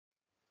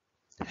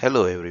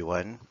Hello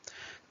everyone.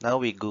 Now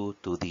we go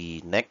to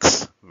the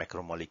next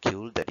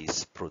macromolecule, that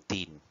is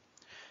protein.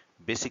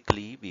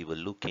 Basically, we will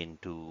look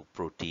into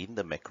protein,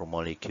 the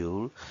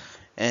macromolecule,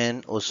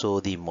 and also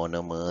the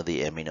monomer,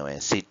 the amino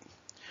acid.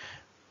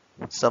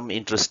 Some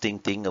interesting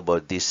thing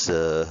about this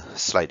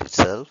slide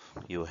itself,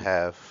 you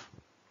have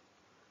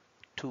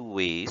two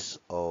ways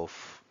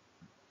of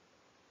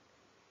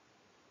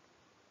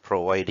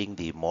providing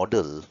the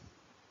model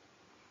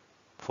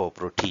for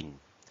protein.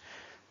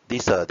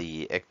 These are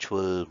the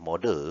actual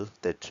model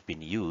that's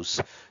been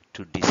used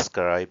to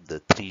describe the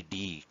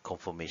 3D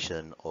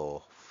conformation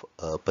of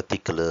a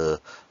particular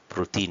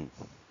protein.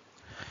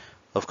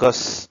 Of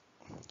course,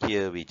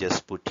 here we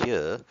just put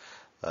here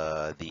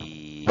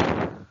the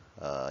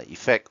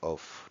effect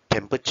of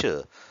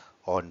temperature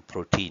on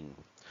protein.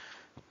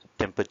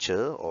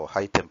 Temperature or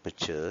high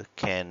temperature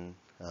can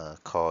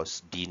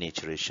cause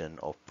denaturation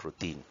of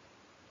protein.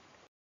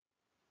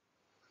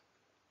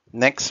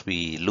 Next,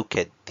 we look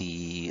at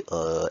the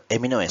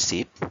amino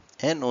acid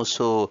and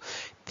also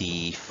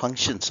the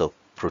functions of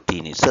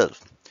protein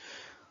itself.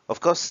 Of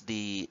course,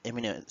 the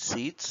amino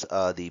acids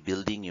are the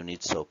building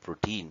units of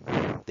protein.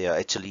 There are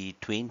actually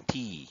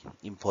 20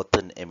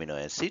 important amino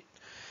acids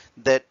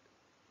that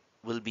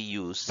will be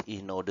used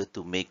in order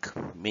to make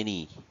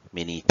many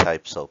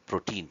types of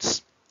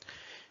proteins.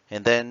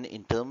 And then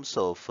in terms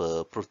of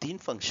protein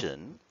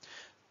function,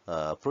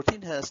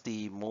 protein has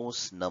the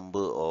most number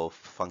of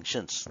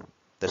functions.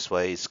 That's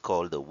why it's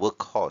called the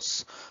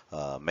workhorse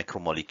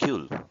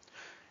macromolecule.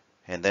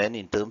 And then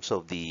in terms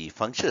of the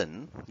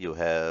function, you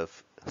have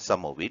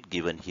some of it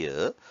given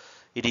here.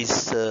 It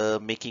is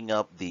making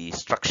up the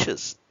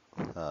structures.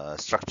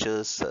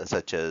 Structures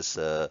such as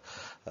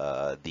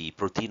the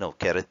protein of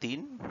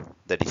keratin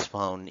that is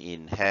found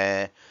in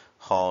hair,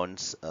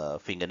 horns,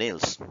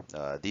 fingernails.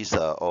 These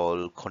are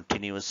all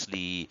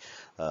continuously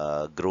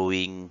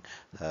growing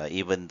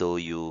even though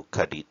you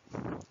cut it.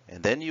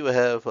 And then you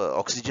have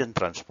oxygen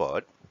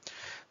transport.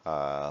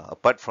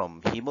 Apart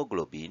from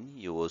hemoglobin,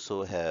 you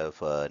also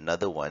have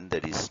another one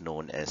that is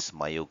known as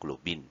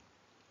myoglobin.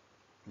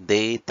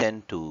 They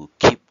tend to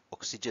keep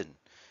oxygen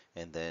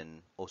and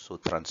then also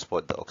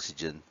transport the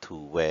oxygen to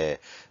where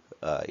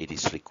it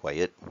is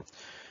required.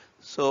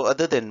 So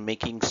other than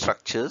making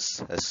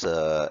structures as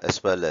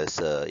well as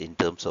in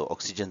terms of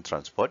oxygen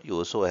transport, you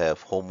also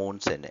have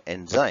hormones and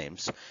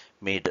enzymes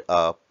made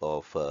up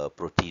of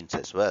proteins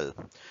as well.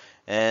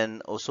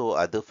 And also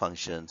other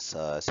functions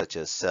such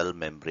as cell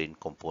membrane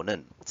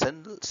component.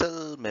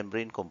 Cell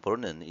membrane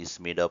component is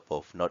made up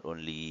of not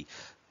only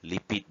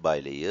lipid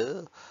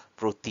bilayer,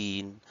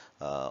 protein,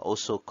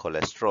 also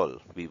cholesterol.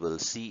 We will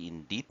see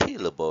in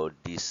detail about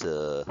this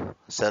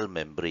cell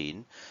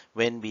membrane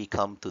when we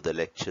come to the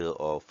lecture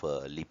of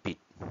lipid.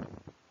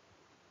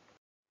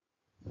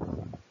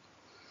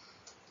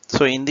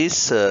 So in this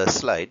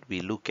slide,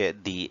 we look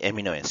at the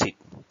amino acid.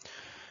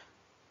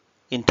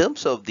 In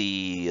terms of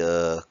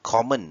the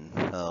common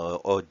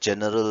or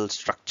general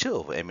structure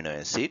of amino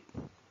acid,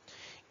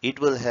 it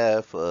will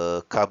have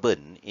a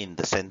carbon in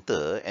the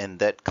center, and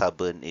that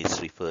carbon is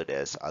referred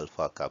as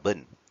alpha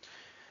carbon.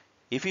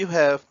 If you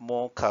have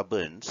more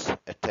carbons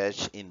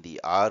attached in the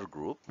R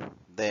group,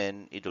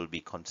 then it will be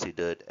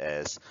considered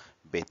as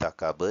beta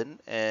carbon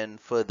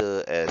and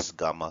further as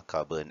gamma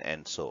carbon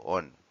and so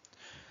on.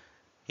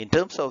 In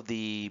terms of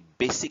the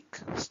basic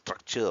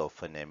structure of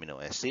an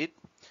amino acid,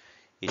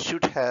 it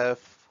should have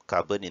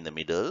carbon in the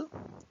middle,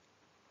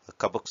 a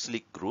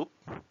carboxylic group,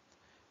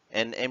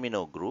 an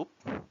amino group,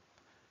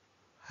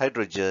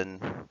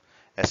 hydrogen,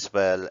 as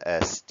well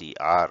as the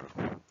R.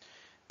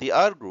 The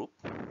R group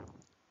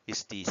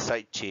is the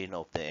side chain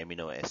of the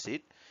amino acid,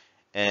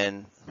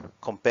 and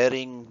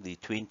comparing the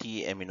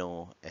 20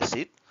 amino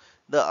acid,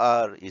 the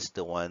R is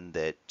the one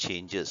that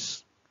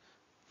changes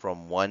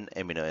from one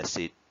amino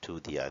acid to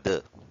the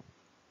other.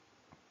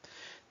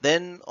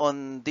 Then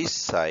on this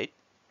side,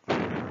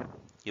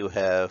 you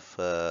have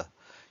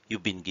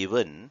you've been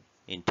given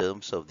in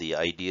terms of the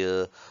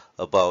idea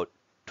about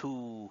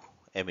two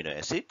amino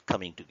acid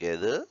coming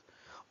together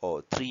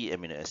or three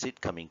amino acid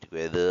coming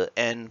together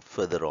and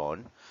further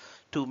on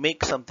to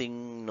make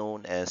something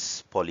known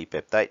as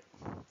polypeptide.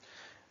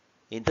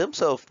 In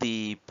terms of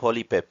the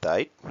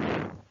polypeptide,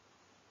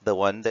 the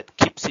one that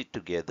keeps it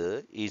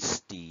together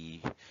is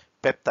the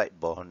peptide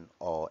bond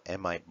or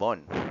amide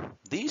bond.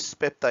 These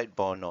peptide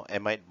bond or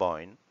amide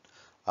bond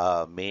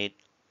are made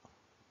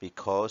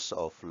because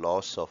of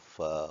loss of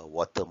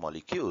water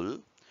molecule,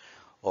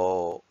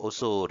 or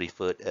also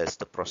referred as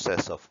the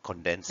process of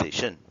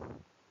condensation.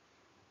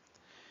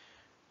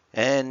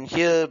 And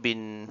here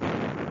been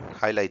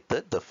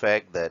highlighted the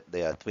fact that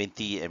there are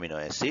 20 amino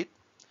acid,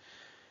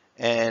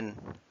 and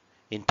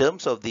in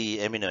terms of the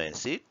amino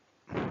acid,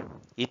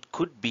 it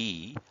could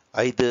be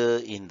either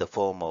in the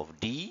form of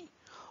D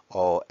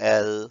or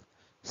L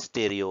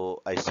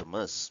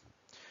stereoisomers.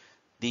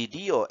 The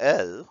D or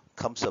L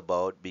comes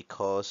about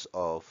because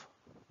of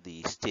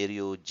the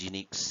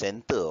stereogenic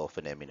center of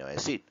an amino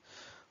acid.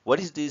 What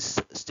is this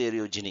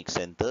stereogenic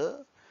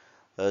center?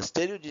 A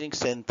stereogenic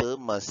center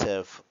must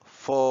have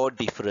 4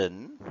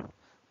 different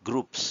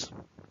groups.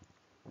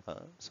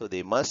 So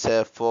they must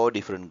have 4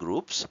 different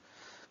groups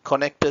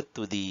connected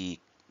to the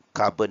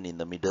carbon in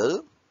the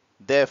middle.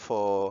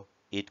 Therefore,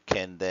 it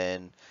can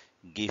then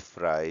give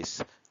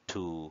rise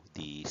to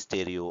the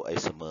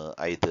stereoisomer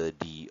either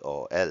D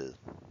or L.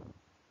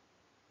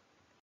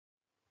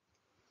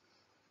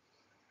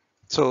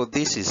 So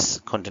this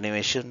is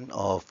continuation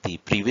of the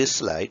previous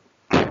slide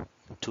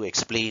to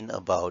explain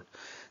about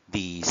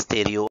the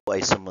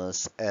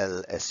stereoisomers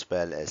L as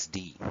well as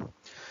D.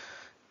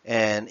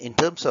 And in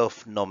terms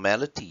of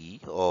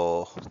normality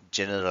or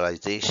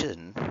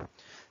generalization,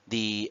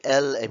 the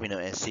L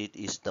amino acid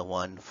is the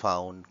one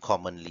found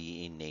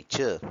commonly in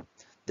nature.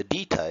 The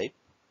D type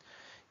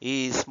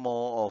is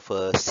more of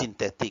a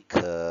synthetic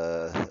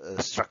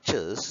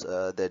structures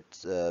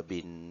that's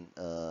been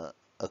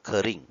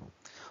occurring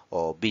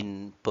or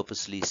been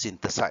purposely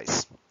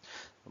synthesized.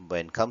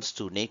 When it comes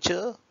to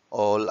nature,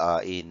 all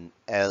are in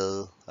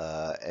L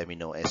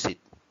amino acid.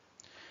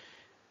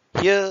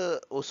 Here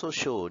also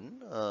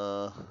shown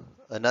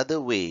another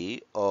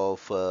way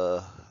of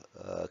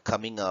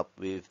coming up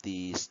with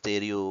the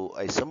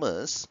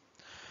stereoisomers.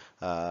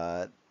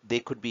 They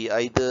could be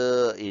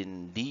either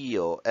in D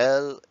or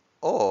L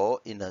or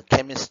in a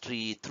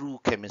through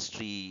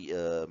chemistry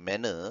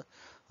manner,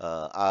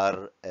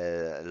 R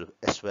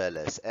as well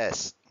as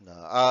S.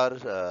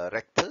 R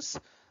rectus,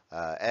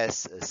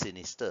 S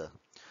sinister.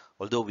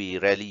 Although we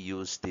rarely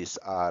use this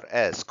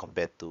RS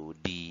compared to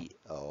D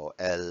or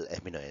L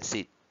amino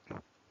acid.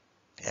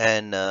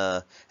 And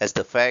as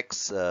the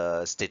facts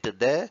stated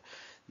there,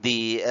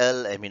 the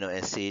L amino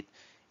acid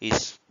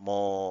is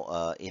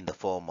more in the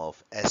form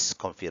of S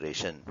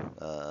configuration.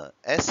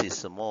 S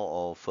is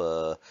more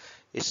of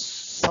it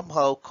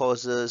somehow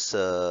causes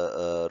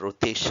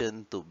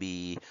rotation to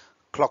be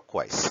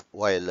clockwise,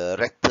 while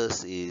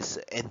rectus is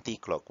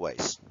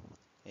anti-clockwise.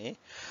 Okay?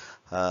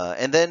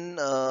 And then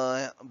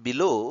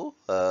below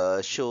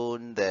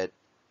shown that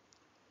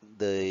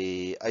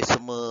the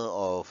isomer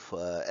of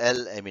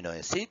L amino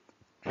acid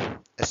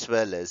as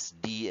well as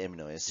D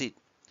amino acid.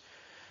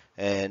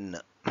 And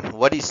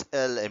what is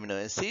L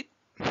amino acid?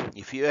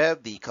 If you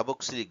have the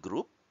carboxylic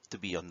group to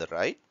be on the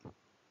right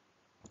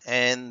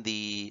and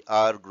the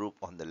R group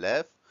on the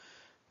left,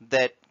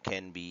 that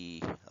can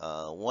be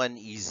one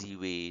easy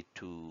way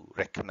to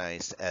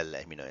recognize L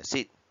amino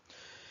acid.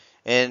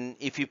 And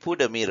if you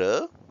put a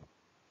mirror,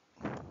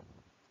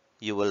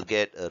 you will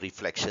get a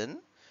reflection,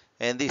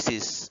 and this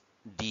is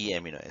D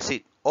amino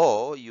acid.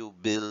 Or you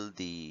build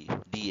the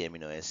D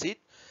amino acid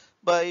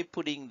by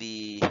putting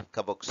the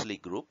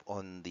carboxylic group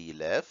on the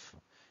left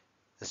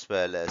as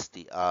well as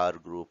the R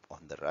group on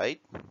the right.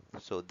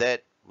 So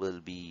that will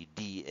be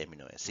D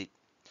amino acid.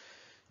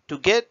 To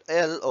get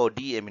L or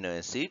D amino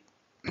acid,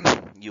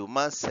 you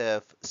must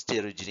have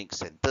stereogenic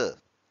center.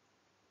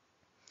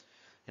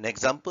 An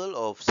example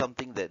of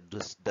something that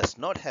does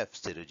not have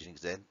stereogenic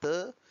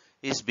center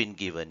is been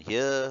given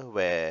here,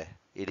 where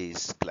it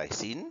is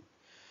glycine.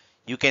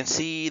 You can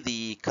see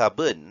the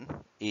carbon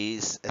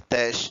is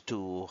attached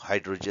to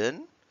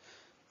hydrogen,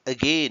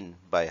 again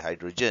by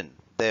hydrogen.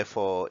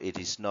 Therefore, it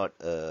is not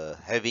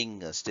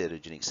having a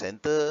stereogenic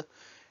center.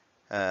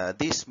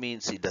 This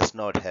means it does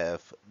not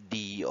have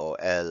D or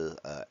L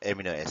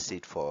amino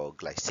acid for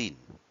glycine.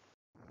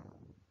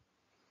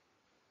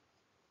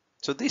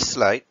 So this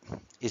slide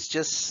is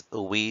just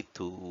a way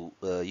to,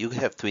 you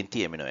have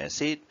 20 amino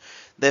acid.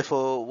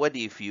 Therefore, what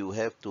if you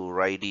have to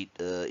write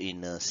it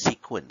in a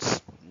sequence?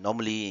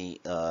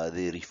 Normally,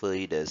 they refer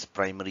it as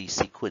primary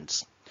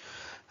sequence.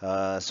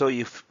 So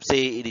if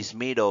say it is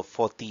made of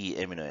 40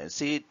 amino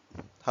acid,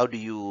 how do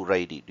you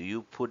write it? Do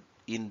you put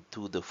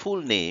into the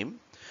full name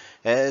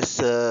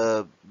as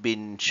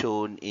been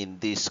shown in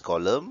this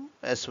column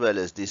as well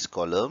as this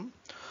column,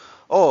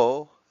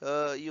 or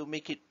you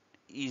make it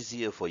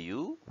easier for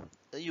you?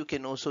 You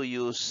can also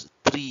use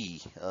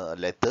 3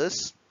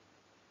 letters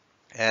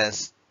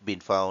as been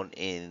found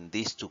in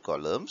these 2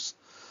 columns,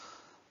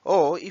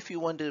 or if you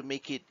want to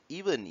make it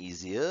even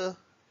easier,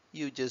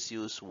 you just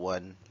use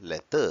 1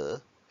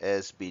 letter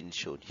as been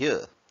shown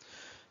here.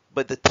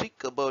 But the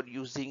trick about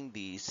using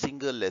the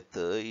single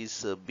letter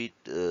is a bit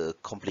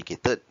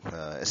complicated,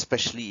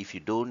 especially if you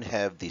don't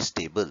have this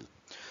table.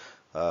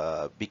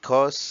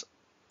 Because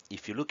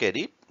if you look at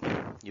it,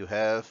 you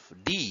have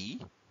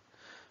D,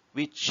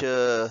 which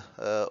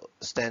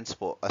stands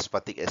for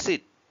aspartic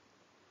acid,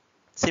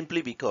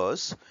 simply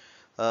because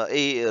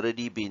A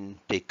already been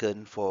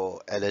taken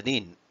for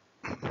alanine.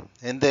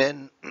 And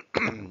then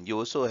you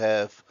also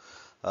have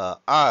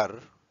R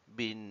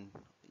been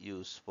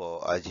used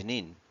for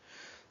arginine.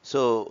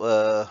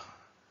 So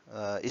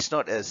it's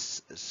not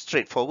as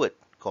straightforward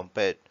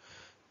compared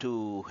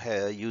to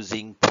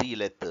using 3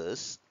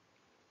 letters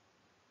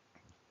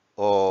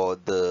or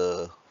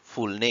the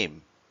full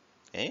name.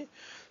 Okay?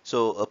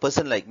 So a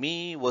person like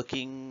me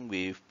working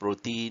with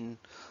protein,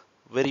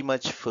 very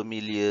much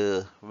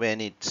familiar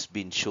when it's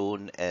been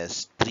shown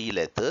as 3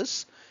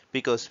 letters,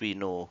 because we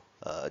know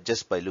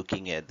just by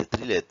looking at the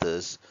 3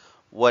 letters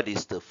what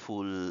is the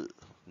full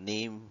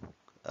name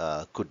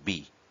could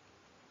be.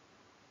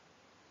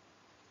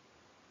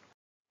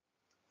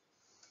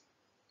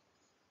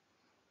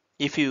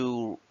 If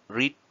you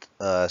read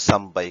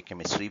some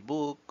biochemistry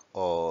book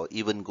or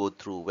even go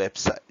through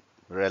website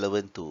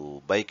relevant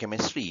to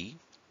biochemistry,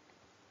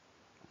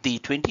 the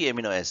 20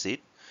 amino acid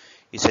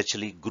is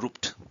actually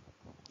grouped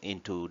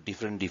into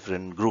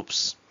different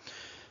groups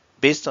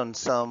based on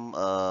some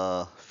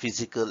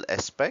physical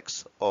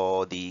aspects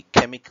or the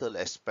chemical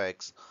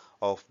aspects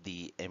of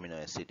the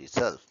amino acid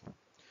itself.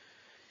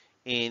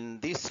 In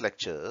this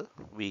lecture,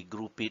 we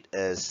group it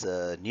as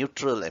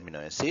neutral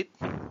amino acid,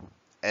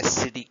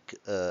 acidic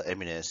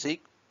amino acid,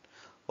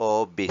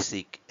 or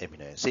basic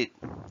amino acid,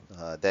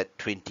 that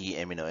 20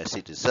 amino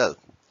acid itself.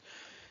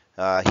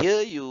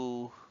 Here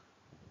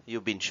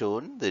you've been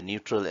shown the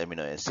neutral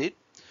amino acid,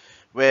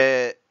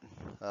 where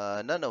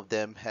none of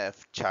them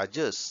have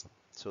charges,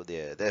 so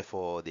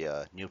therefore they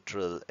are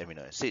neutral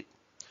amino acid.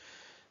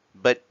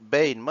 But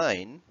bear in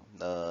mind,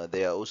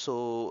 they are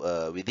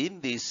also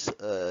within this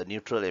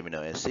neutral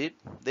amino acid,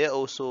 they are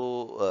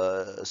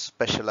also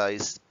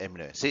specialized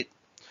amino acid.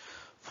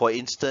 For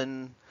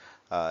instance,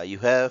 you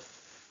have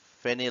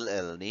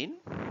phenylalanine,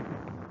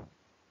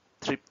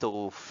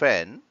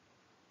 tryptophan,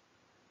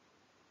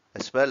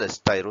 as well as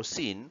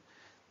tyrosine.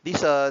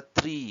 These are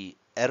three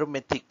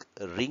aromatic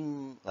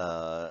ring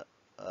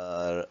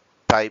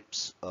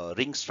types,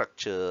 ring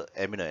structure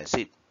amino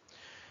acid.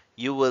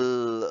 You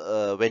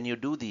will, when you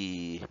do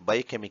the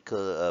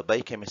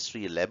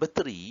biochemistry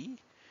laboratory,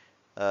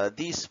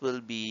 these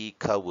will be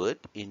covered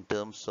in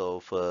terms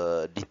of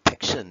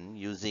detection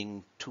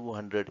using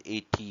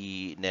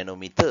 280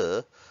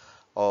 nanometer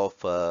of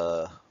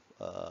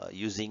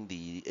using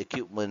the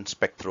equipment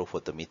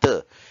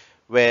spectrophotometer,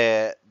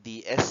 where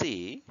the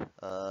assay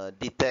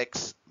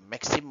detects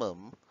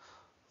maximum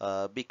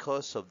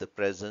because of the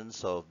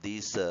presence of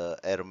these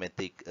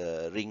aromatic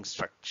ring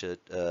structured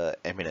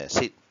amino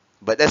acid.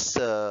 But that's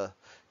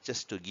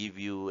just to give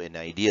you an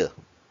idea.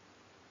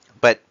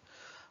 But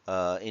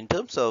in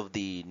terms of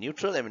the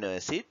neutral amino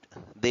acid,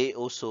 they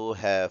also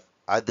have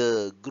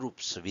other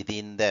groups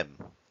within them.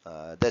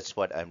 That's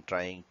what I'm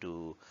trying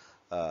to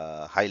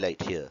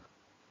highlight here.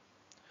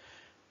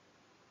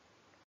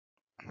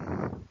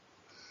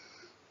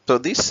 So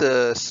this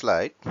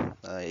slide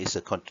is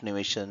a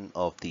continuation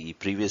of the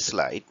previous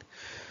slide.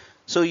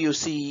 So you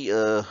see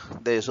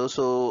there's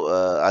also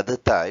other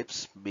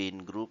types being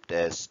grouped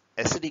as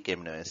acidic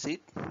amino acid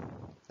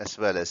as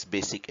well as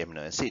basic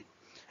amino acid.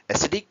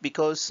 Acidic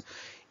because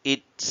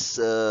it's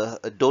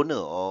a donor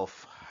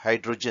of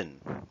hydrogen.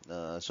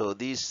 So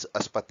these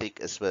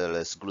aspartic as well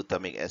as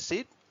glutamic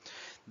acid,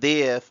 they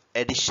have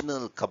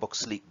additional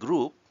carboxylic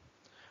group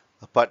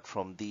apart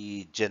from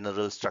the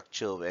general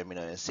structure of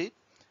amino acid,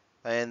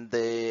 and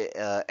the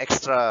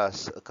extra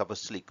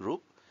carboxylic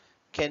group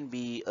can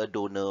be a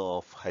donor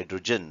of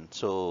hydrogen,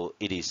 so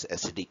it is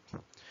acidic.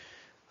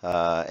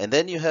 And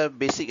then you have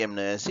basic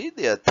amino acid.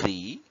 There are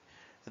three.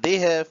 They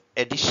have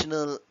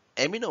additional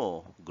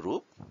amino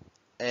group,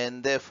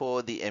 and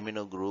therefore the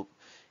amino group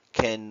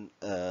can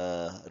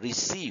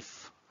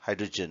receive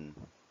hydrogen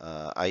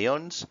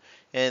ions,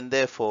 and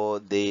therefore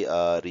they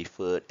are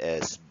referred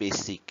as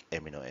basic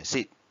amino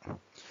acid.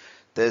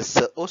 There's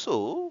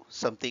also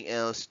something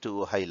else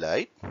to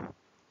highlight.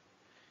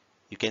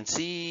 You can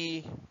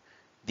see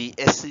the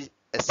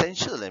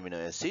essential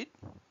amino acid.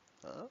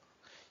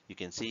 You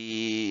can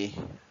see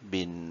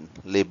been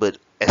labeled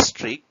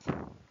asterisk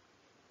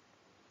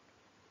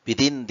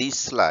within this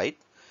slide,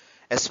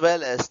 as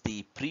well as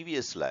the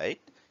previous slide.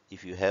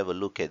 If you have a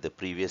look at the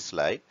previous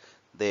slide,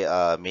 there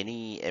are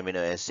many amino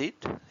acid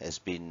has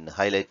been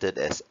highlighted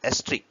as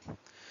asterisk.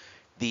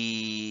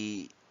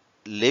 The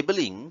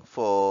labeling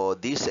for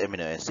this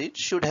amino acid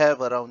should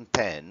have around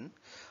 10.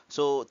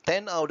 So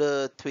 10 out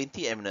of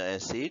 20 amino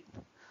acid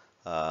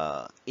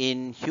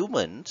in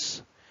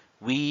humans,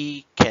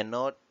 we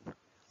cannot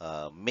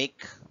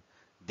make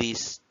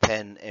these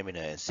 10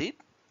 amino acid.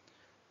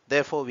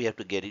 Therefore, we have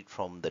to get it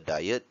from the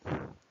diet.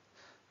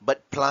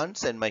 But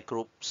plants and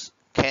microbes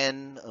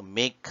can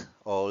make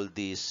all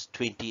these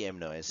 20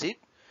 amino acid.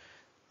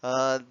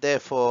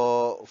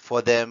 Therefore,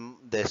 for them,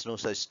 there's no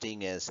such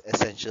thing as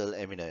essential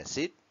amino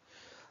acid.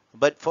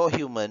 But for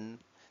human,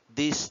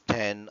 these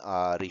 10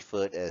 are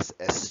referred as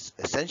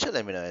essential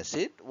amino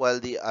acid, while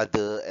the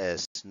other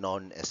as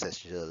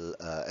non-essential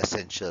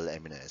essential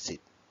amino acid.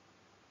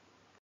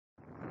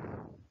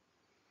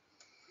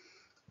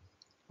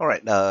 All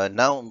right,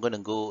 now I'm going to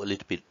go a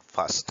little bit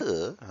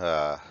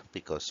faster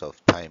because of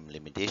time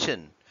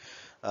limitation.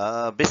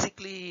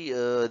 Basically,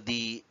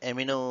 the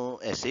amino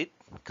acid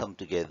come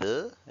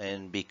together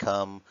and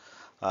become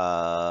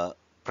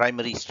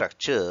primary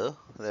structure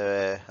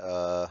where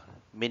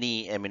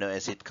many amino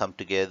acid come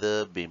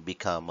together,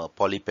 become a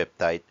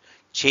polypeptide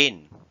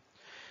chain.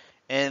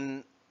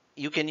 And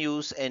you can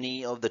use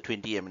any of the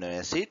 20 amino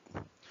acid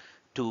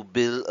to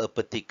build a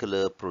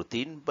particular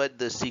protein, but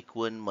the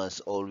sequence must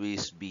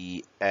always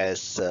be as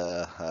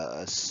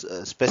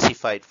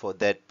specified for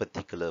that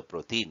particular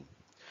protein.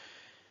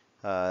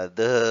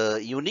 The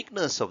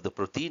uniqueness of the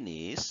protein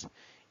is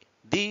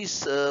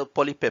this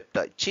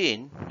polypeptide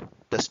chain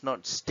does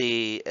not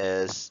stay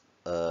as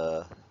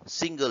a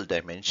single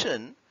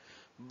dimension,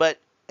 but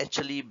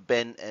actually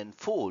bend and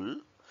fold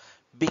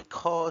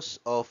because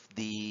of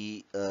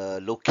the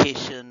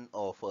location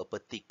of a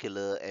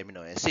particular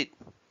amino acid.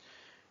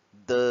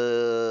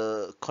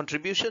 The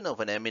contribution of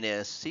an amino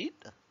acid,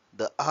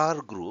 the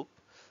R group,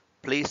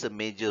 plays a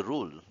major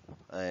role,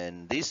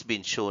 and this has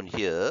been shown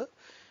here,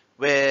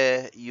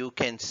 where you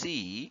can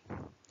see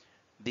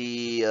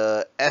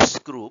the S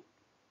group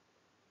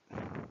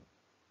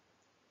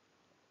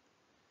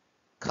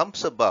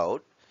comes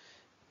about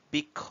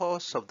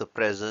because of the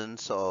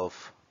presence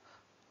of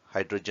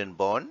hydrogen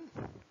bond,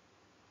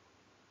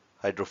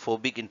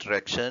 hydrophobic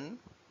interaction,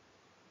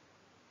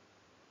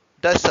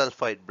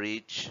 disulfide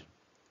bridge,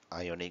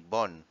 ionic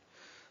bond.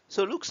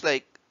 So it looks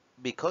like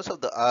because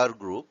of the R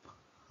group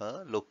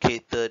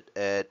located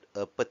at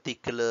a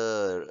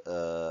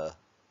particular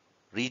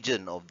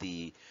region of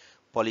the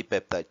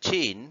polypeptide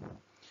chain,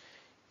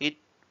 it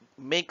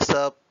makes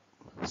up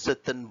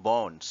certain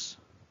bonds,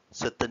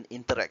 certain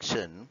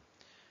interaction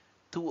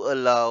to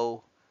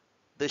allow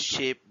the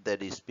shape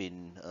that is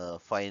been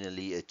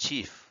finally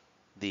achieved,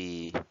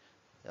 the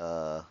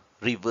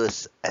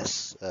reverse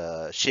S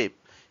shape,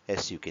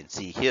 as you can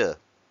see here.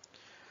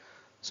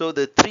 So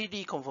the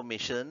 3D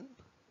conformation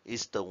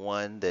is the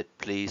one that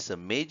plays a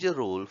major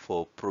role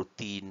for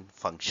protein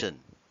function.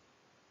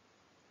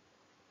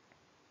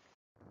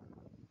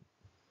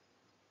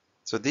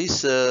 So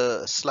this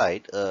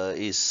slide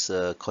is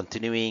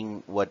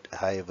continuing what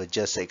I have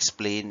just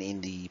explained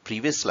in the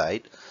previous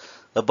slide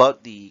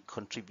about the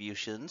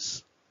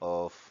contributions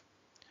of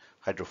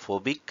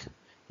hydrophobic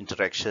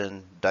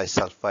interaction,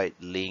 disulfide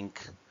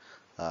link,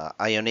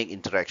 ionic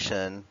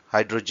interaction,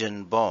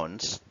 hydrogen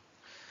bonds,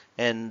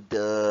 and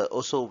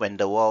also van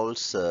der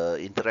Waals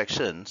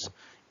interactions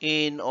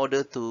in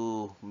order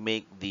to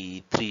make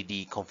the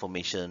 3D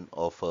conformation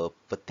of a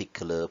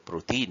particular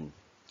protein.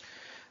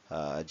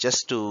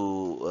 Just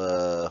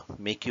to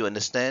make you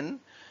understand,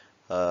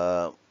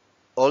 uh,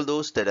 all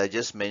those that I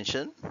just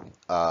mentioned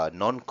are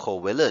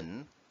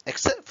non-covalent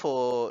except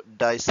for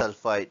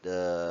disulfide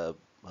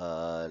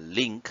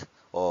link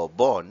or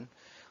bond,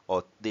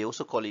 or they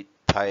also call it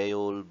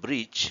thiol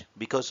bridge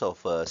because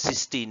of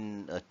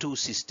cysteine,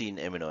 2-cysteine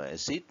amino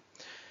acid.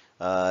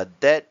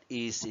 That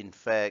is in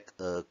fact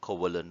a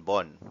covalent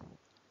bond.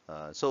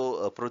 So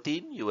a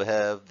protein, you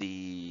have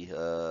the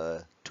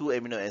two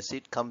amino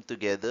acid come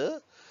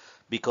together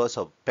because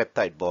of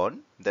peptide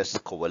bond, that's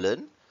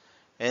covalent,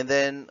 and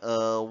then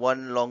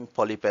one long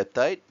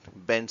polypeptide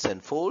bends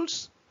and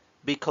folds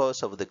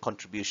because of the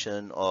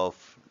contribution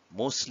of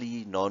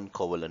mostly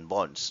non-covalent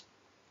bonds.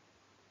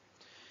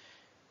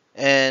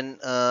 And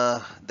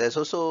there's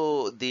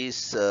also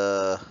this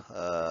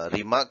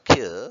remark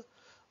here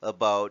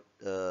about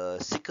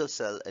sickle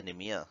cell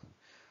anemia.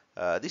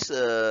 This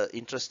is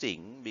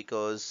interesting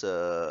because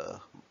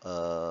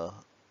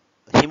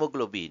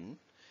hemoglobin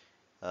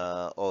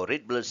or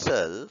red blood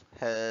cell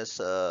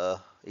has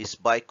is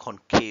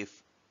biconcave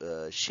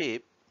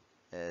shape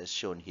as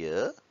shown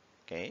here.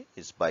 Okay,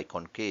 it's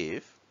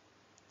biconcave.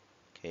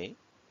 Okay,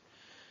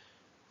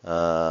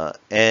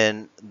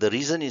 and the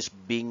reason is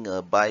being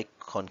a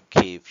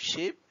biconcave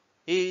shape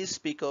is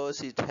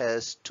because it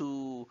has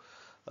two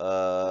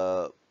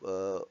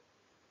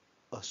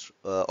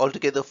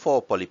altogether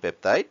 4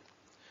 polypeptide,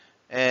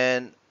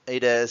 and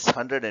it has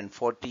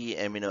 140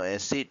 amino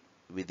acid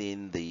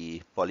within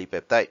the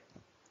polypeptide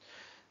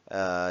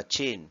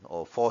chain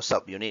or 4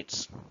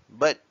 subunits.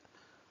 But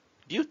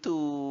due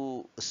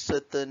to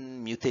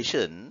certain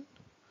mutation,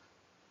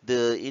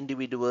 the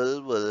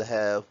individual will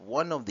have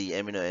one of the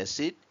amino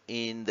acid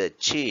in the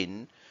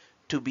chain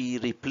to be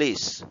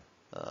replaced.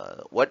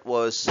 What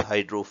was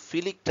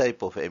hydrophilic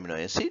type of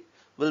amino acid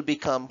will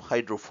become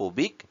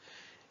hydrophobic,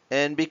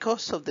 and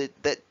because of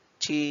that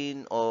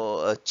chain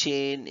or a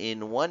chain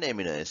in one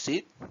amino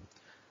acid,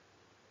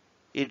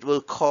 it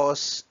will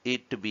cause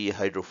it to be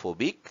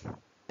hydrophobic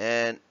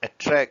and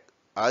attract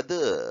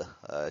other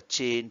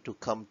chain to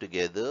come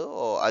together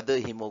or other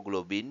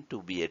hemoglobin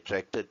to be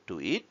attracted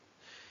to it.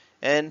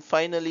 And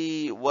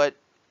finally, what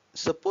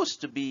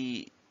supposed to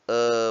be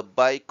a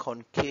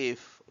biconcave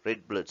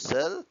red blood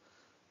cell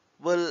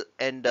will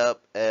end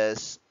up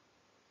as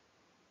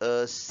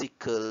a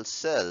sickle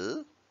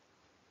cell,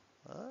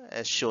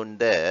 as shown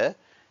there,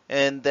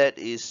 and that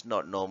is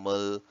not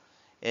normal.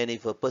 And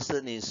if a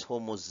person is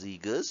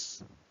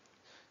homozygous,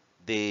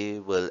 they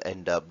will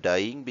end up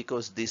dying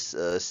because this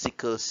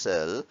sickle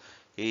cell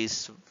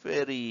is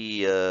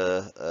very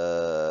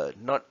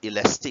not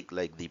elastic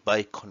like the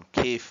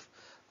biconcave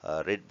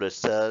red blood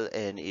cell,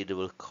 and it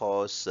will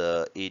cause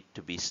it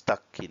to be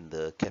stuck in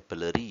the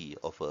capillary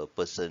of a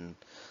person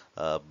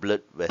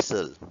blood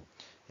vessel,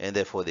 and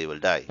therefore they will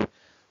die.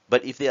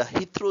 But if they are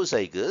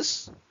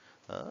heterozygous,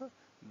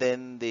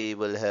 then they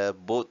will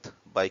have both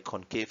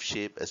biconcave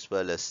shape as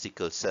well as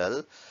sickle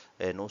cell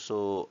and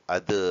also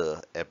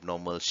other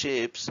abnormal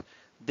shapes.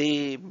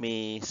 They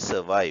may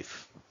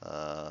survive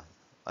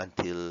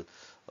until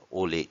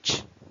old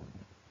age.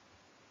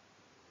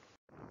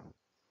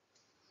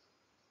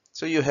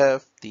 So you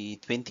have the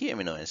 20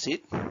 amino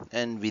acid,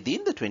 and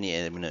within the 20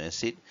 amino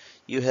acid,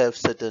 you have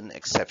certain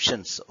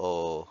exceptions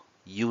or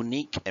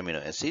unique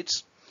amino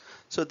acids.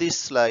 So this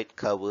slide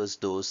covers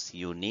those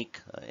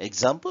unique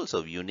examples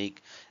of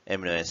unique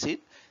amino acid,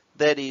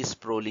 that is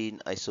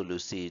proline,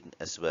 isoleucine,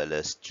 as well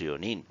as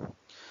threonine.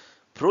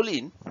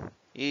 Proline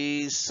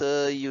is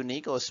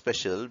unique or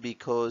special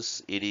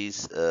because it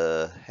is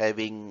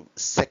having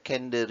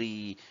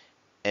secondary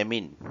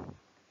amine.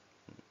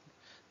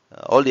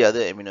 All the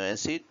other amino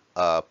acid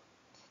are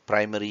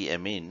primary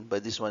amine,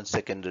 but this one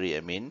secondary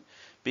amine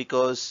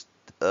because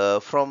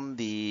from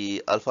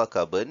the alpha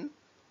carbon,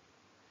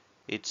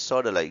 it's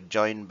sort of like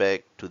joined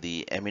back to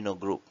the amino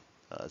group.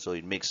 So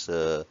it makes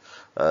a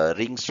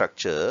ring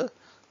structure.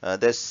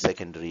 That's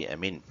secondary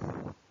amine.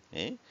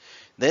 Okay.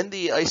 Then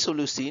the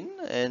isoleucine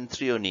and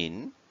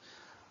threonine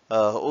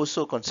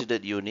also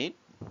considered unique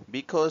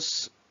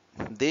because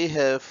they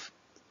have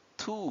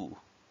two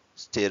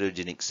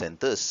stereogenic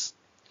centers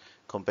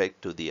compared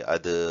to the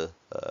other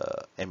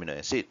amino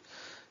acid.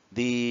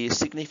 The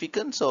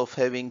significance of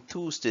having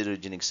two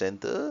stereogenic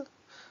center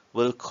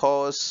will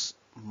cause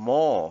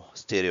more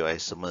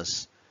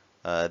stereoisomers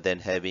than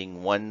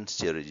having one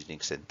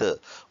stereogenic center.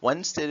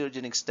 One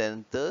stereogenic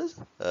center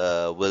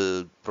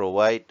will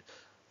provide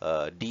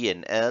D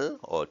and L,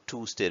 or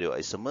two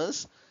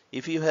stereoisomers.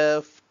 If you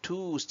have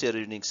two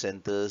stereogenic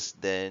centers,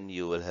 then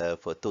you will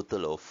have a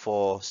total of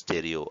 4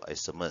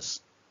 stereoisomers.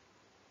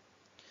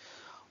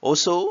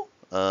 Also,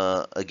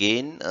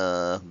 again,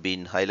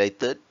 been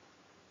highlighted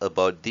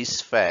about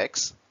these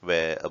facts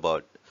where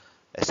about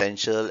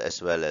essential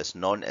as well as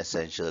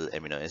non-essential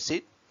amino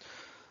acid.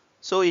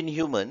 So in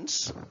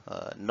humans,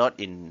 not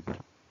in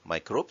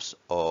microbes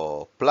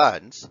or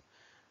plants,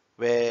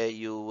 where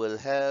you will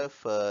have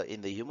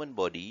in the human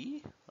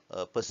body,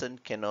 a person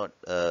cannot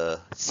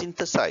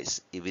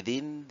synthesize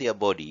within their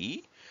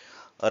body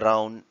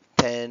around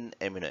 10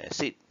 amino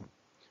acid.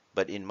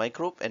 But in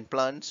microbe and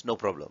plants, no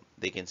problem.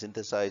 They can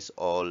synthesize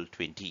all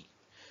 20.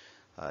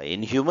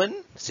 In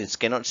human, since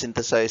cannot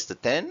synthesize the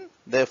 10,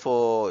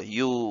 therefore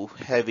you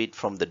have it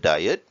from the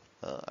diet,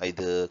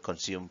 either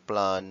consume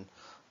plant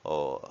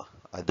or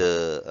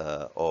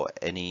other or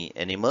any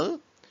animal,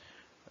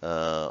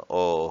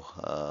 or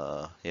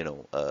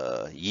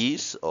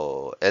yeast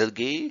or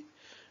algae.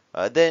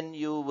 Then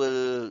you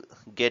will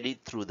get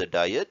it through the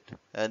diet,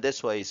 and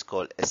that's why it's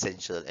called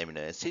essential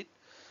amino acid.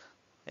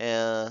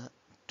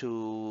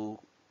 To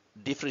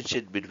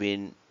differentiate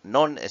between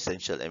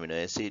non-essential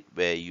amino acid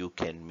where you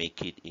can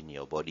make it in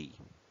your body.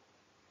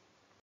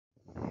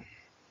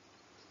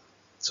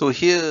 So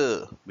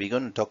here we're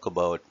going to talk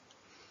about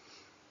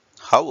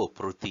how a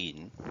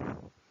protein,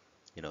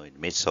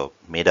 it's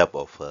made up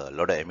of a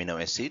lot of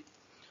amino acid,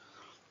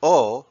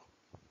 or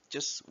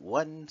just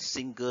one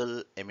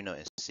single amino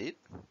acid.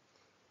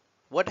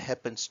 What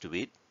happens to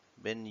it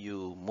when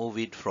you move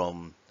it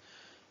from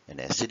an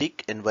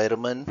acidic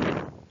environment,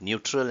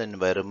 neutral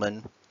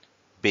environment,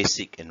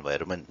 basic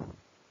environment?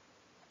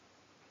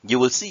 You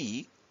will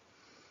see,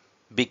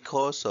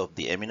 because of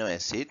the amino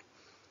acid,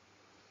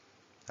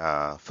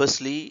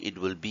 firstly it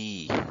will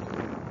be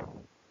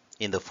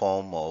in the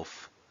form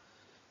of,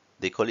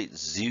 they call it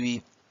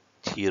zwitterionic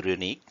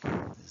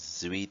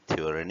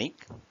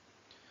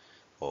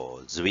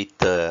or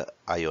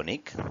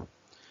zwitterionic.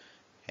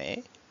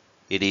 Okay.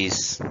 It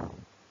is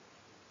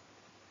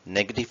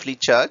negatively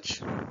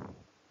charged,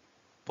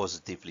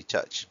 positively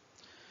charged.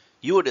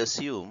 You would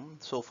assume,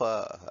 so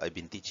far I've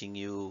been teaching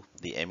you,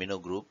 the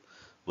amino group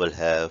will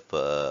have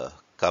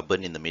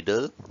carbon in the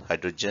middle,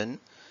 hydrogen,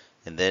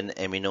 and then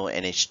amino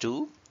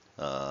NH2,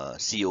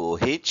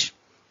 COOH,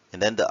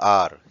 and then the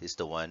R is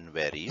the one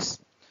varies.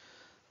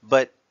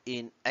 But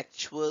in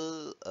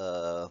actual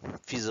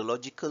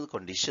physiological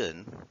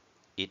condition,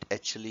 it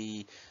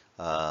actually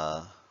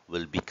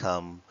will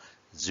become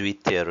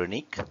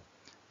zwitterionic,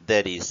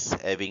 that is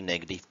having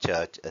negative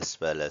charge as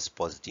well as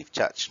positive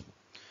charge.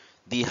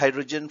 The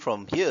hydrogen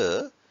from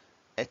here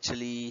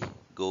actually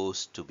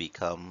goes to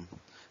become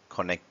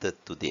connected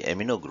to the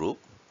amino group.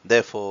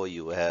 Therefore,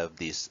 you have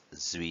this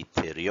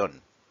zwitterion.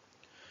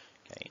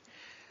 Okay.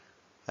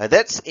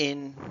 That's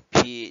in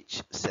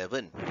pH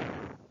 7.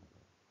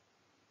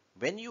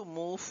 When you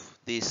move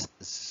this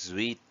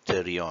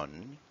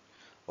zwitterion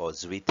or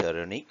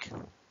zwitterionic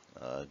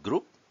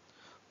group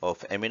of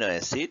amino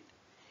acid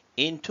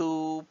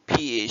into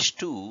pH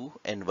 2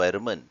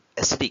 environment,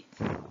 acidic.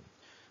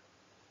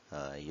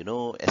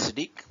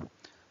 Acidic,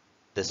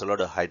 there's a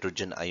lot of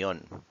hydrogen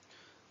ion.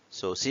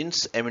 So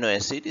since amino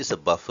acid is a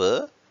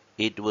buffer,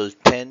 it will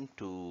tend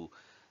to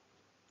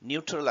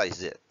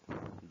neutralize it,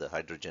 the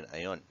hydrogen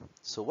ion.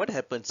 So what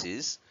happens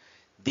is,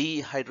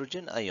 the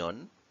hydrogen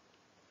ion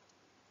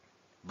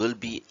will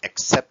be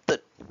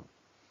accepted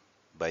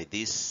by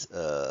this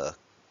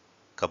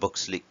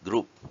carboxylic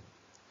group.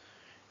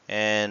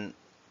 And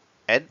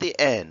at the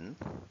end,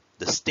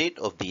 the state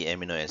of the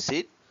amino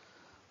acid,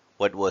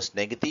 what was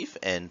negative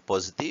and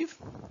positive,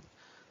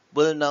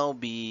 will now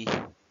be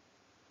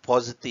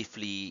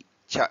positively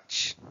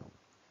charged.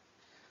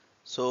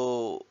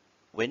 So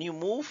when you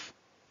move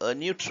a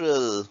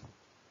neutral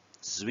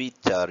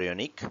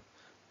zwitterionic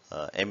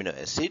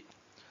amino acid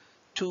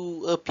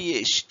to a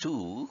pH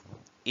 2,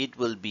 it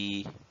will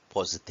be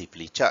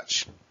positively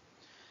charged.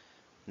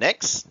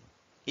 Next,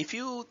 if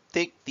you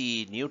take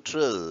the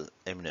neutral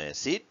amino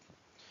acid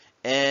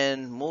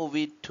and move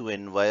it to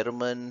an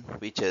environment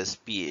which has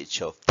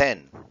pH of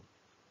 10,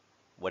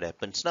 what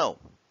happens now?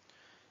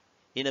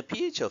 In a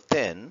pH of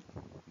 10,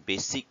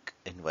 basic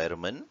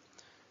environment,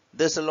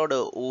 there's a lot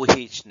of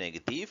OH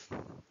negative,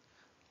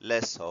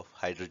 less of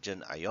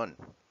hydrogen ion.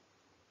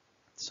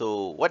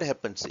 So what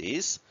happens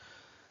is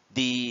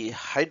the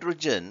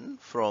hydrogen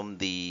from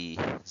the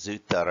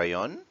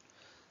deuterion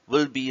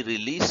will be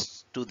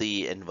released to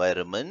the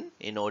environment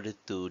in order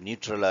to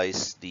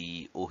neutralize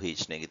the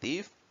OH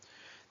negative.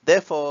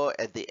 Therefore,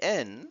 at the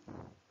end,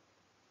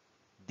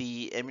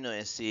 the amino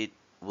acid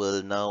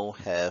will now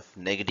have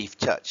negative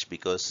charge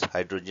because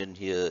hydrogen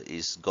here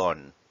is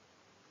gone.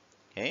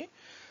 Okay,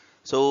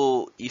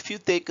 so if you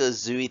take a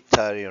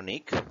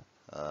zwitterionic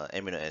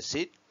amino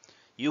acid,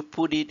 you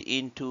put it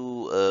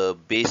into a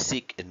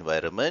basic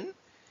environment,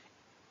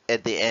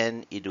 at the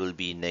end it will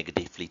be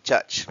negatively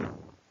charged.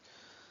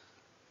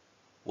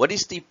 What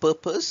is the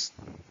purpose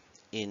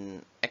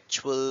in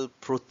actual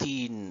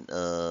protein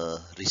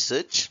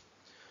research?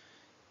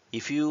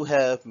 If you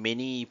have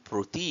many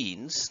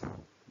proteins,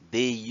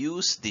 they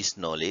use this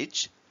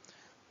knowledge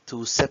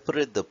to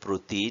separate the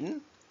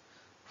protein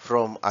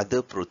from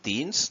other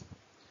proteins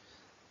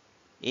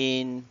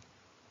in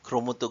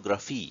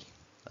chromatography.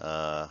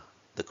 The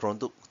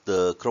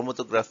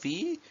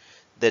chromatography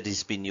that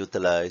is being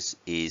utilized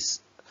is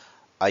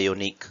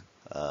ionic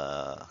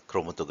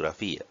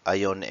chromatography,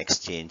 ion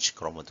exchange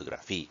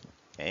chromatography.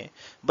 Okay?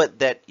 But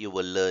that you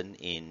will learn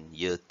in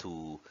year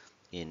 2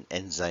 in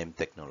enzyme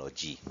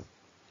technology.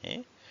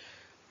 Okay?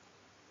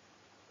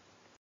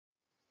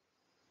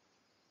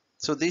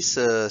 So this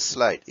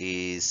slide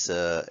is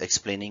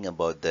explaining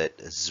about that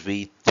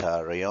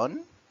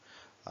zwitterion.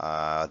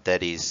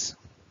 That is,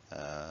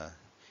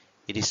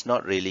 it is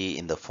not really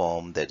in the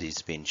form that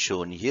is being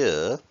shown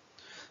here,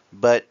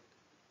 but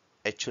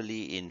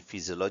actually in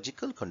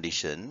physiological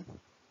condition,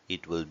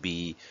 it will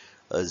be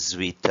a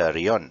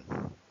zwitterion,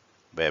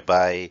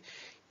 whereby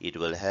it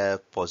will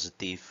have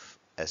positive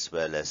as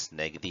well as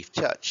negative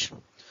charge.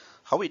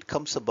 How it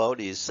comes about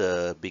is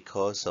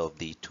because of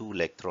the 2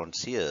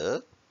 electrons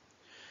here,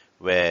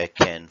 where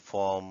can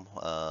form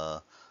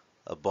a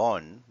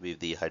bond with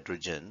the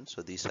hydrogen.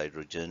 So this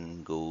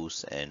hydrogen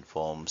goes and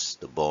forms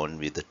the bond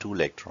with the 2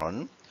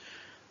 electron.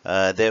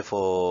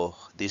 Therefore,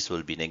 this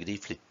will be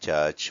negatively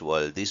charged,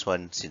 while this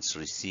one, since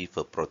receive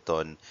a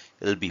proton,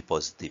 it will be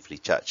positively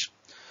charged.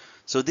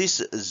 So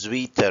this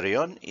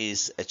zwitterion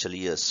is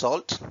actually a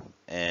salt,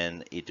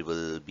 and it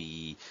will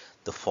be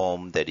the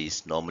form that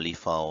is normally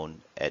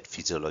found at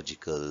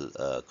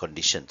physiological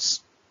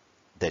conditions,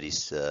 that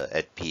is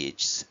at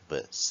pH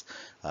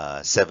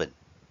 7.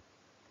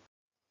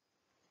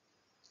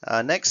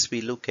 Next,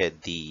 we look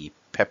at the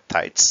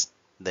peptides.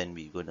 Then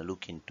we're going to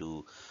look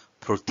into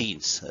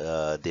proteins,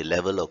 the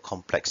level of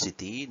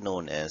complexity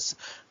known as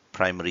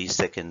primary,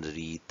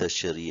 secondary,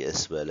 tertiary,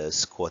 as well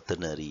as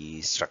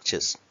quaternary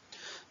structures.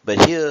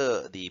 But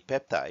here, the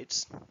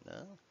peptides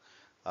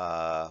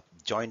are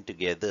joined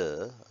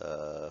together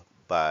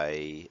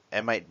by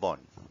amide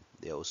bond.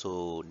 They are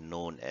also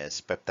known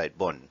as peptide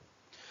bond.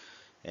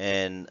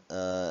 And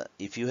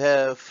if you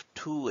have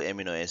 2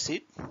 amino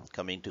acid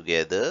coming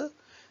together,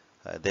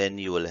 then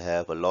you will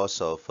have a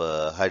loss of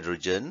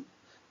hydrogen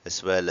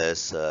as well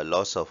as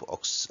loss of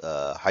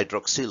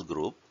hydroxyl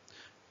group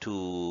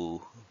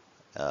to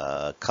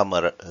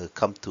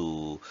come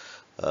to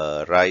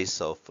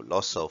rise of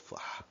loss of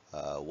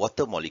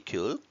water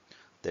molecule,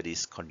 that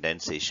is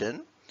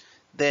condensation.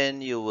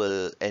 Then you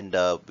will end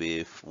up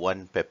with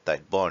 1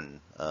 peptide bond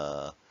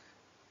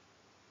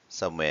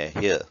somewhere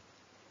here.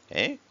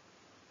 Okay?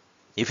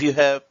 If you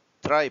have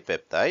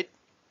tripeptide,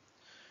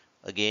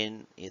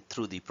 again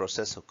through the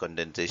process of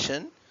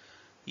condensation,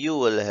 you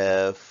will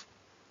have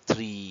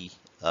 3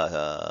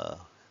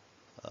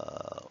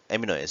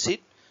 amino acid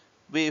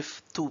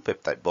with 2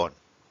 peptide bond.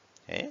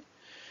 Okay?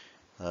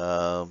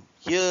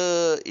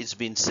 Here it's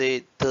been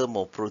said term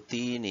of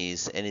protein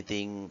is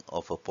anything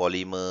of a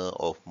polymer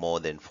of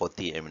more than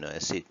 40 amino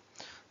acid,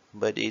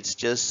 but it's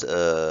just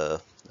a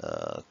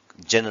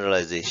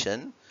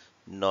generalization,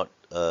 not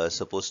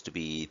supposed to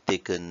be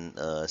taken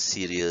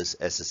serious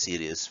as a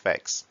serious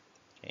facts.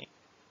 Okay?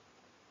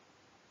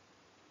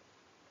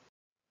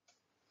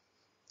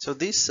 So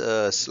this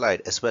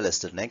slide, as well as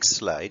the next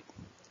slide,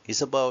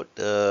 is about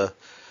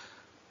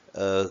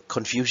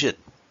confusion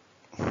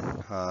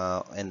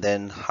and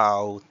then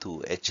how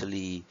to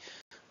actually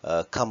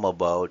come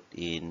about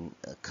in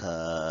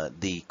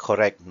the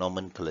correct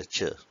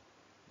nomenclature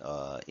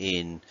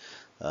in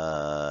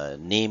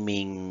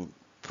naming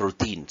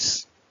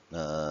proteins,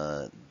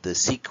 the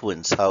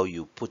sequence, how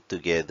you put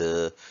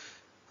together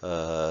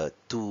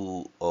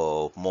 2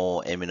 or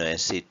more amino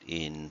acid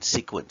in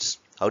sequence.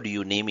 How do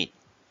you name it?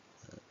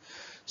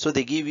 So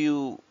they give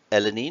you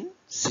alanine,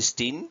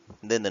 cysteine,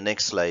 then the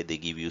next slide they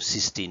give you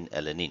cysteine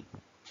alanine.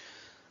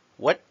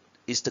 What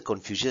is the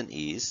confusion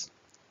is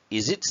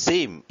it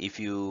same if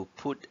you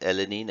put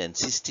alanine and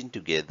cysteine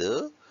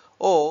together,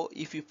 or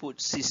if you put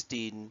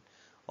cysteine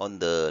on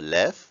the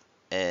left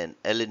and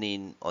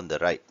alanine on the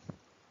right?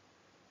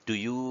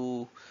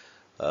 Will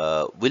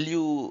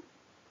you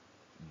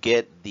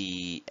get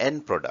the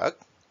end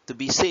product to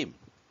be same?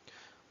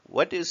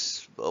 What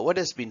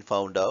has been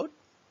found out?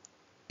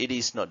 It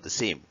is not the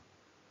same,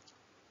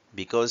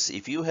 because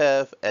if you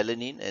have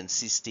alanine and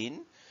cysteine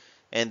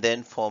and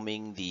then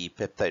forming the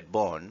peptide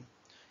bond,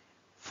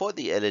 for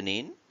the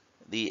alanine,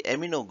 the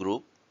amino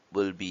group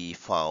will be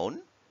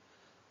found,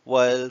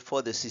 while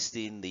for the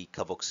cysteine, the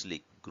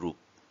carboxylic group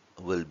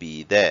will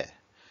be there.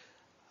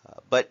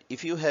 But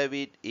if you have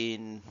it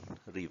in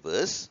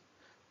reverse,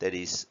 that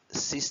is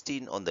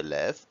cysteine on the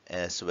left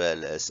as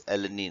well as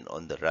alanine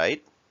on the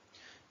right,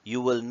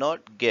 you will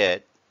not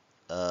get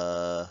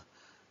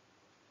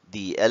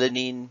the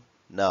alanine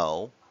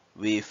now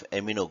with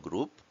amino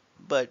group,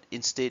 but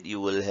instead you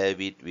will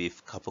have it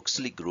with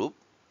carboxylic group,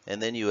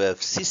 and then you have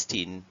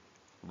cysteine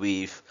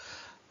with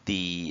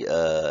the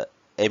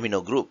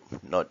amino group,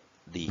 not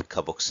the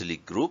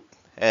carboxylic group,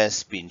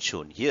 as been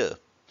shown here.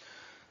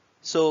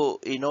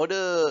 So in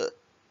order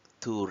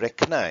to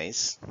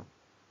recognize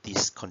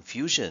this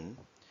confusion,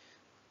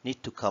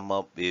 need to come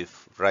up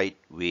with right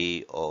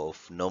way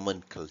of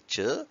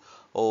nomenclature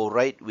or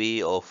right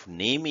way of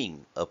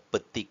naming a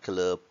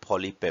particular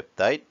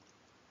polypeptide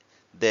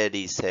that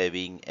is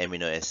having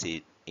amino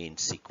acid in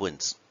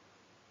sequence.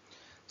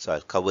 So I'll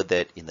cover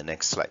that in the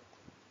next slide.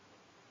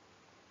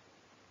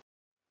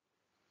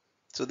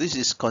 So this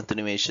is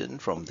continuation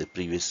from the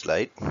previous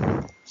slide.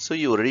 So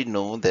you already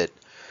know that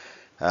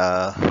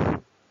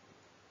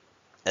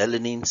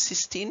alanine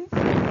cysteine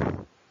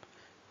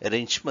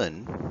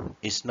arrangement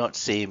is not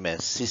same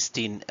as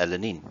cysteine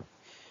alanine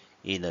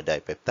in a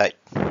dipeptide.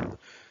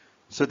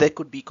 So there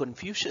could be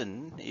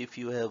confusion if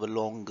you have a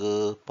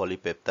longer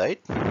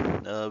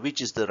polypeptide,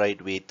 which is the right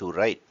way to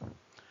write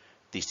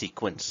the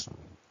sequence.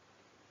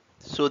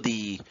 So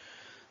the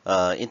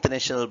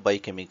International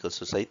Biochemical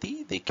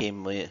Society, they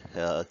came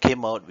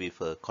out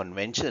with a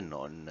convention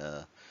on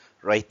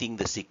writing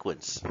the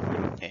sequence.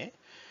 Okay?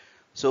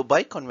 So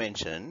by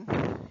convention,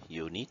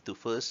 you need to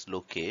first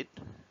locate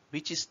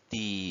which is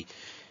the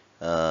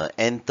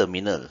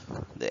N-terminal.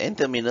 The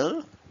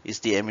N-terminal is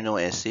the amino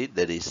acid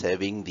that is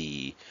having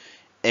the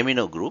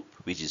amino group,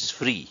 which is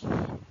free.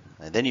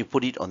 And then you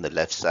put it on the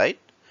left side.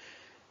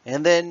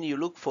 And then you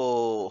look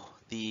for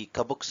the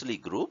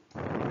carboxylic group.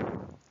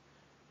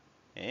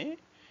 Okay?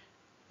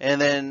 And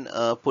then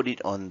put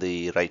it on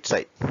the right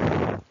side.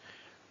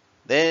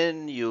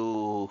 Then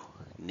you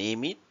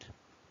name it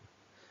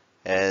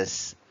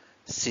as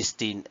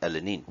cysteine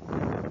alanine.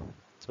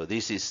 So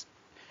this is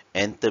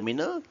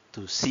N-terminal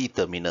to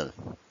C-terminal.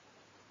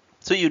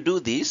 So you do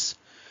this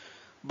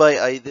by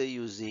either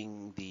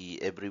using the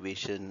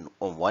abbreviation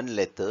on one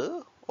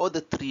letter or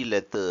the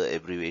three-letter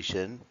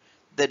abbreviation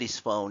that is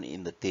found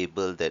in the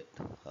table that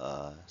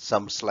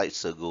some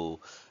slides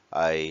ago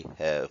I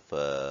have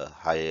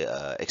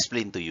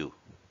explained to you.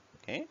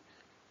 Okay.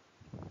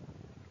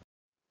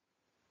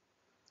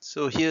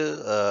 So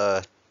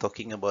here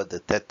talking about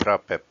the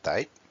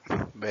tetrapeptide,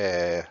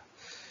 where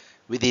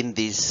within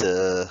this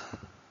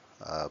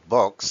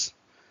box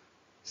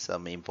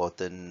some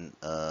important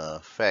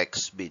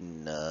facts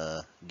been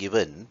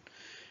given,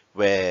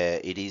 where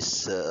it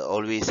is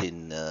always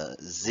in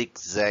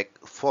zigzag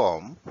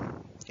form.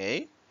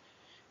 Okay,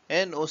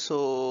 and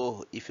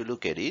also if you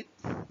look at it,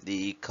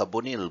 the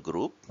carbonyl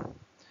group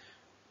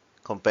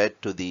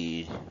compared to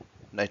the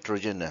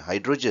nitrogen and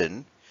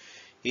hydrogen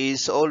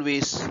is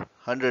always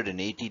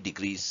 180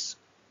 degrees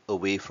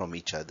away from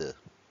each other.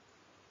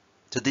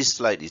 So this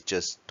slide is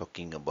just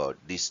talking about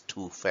these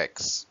two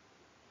facts.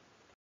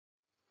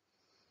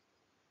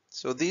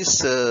 So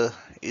this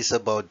is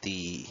about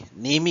the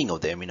naming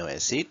of the amino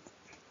acid.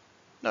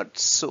 Not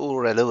so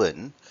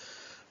relevant,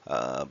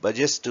 but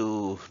just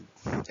to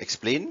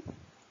explain,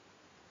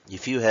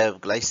 if you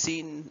have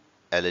glycine,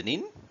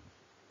 alanine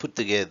put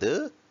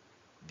together,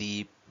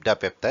 the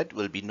dipeptide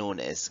will be known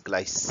as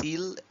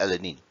glycyl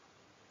alanine.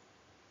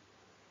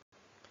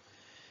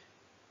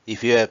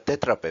 If you have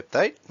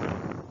tetrapeptide,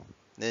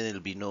 then it will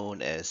be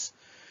known as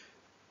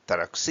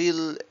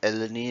taraxyl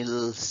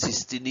alanyl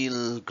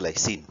cystenyl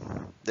glycine.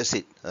 That's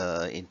it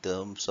in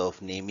terms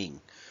of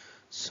naming.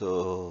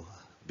 So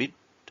bit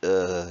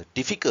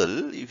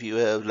difficult if you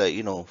have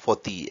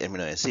 40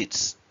 amino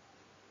acids.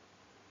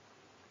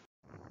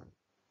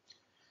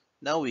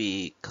 Now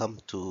we come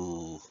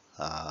to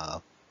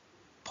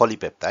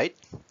polypeptide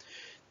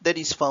that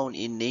is found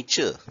in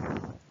nature.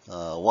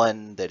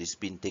 One that is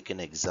been taken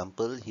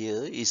example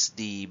here is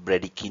the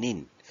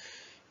bradykinin.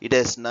 It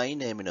has 9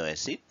 amino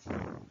acids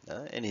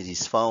and it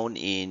is found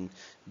in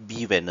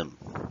bee venom.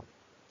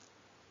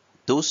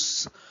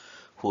 Those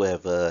who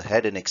have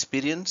had an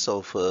experience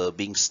of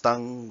being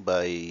stung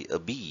by a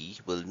bee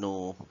will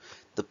know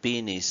the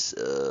pain is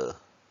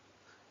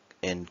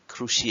and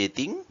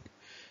cruciating,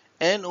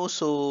 and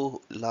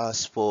also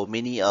lasts for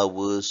many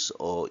hours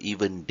or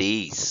even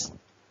days,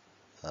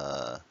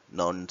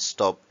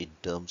 non-stop in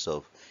terms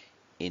of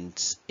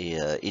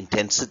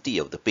intensity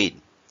of the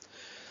pain.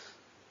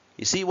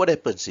 You see, what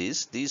happens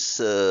is this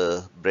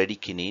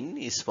bradykinin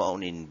is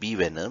found in bee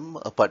venom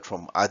apart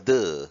from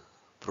other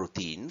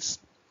proteins,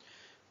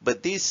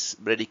 but this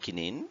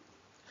bradykinin,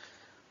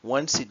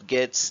 once it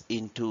gets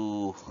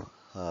into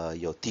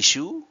your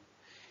tissue,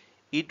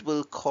 it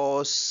will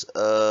cause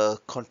a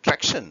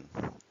contraction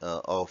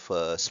of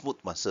smooth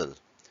muscle.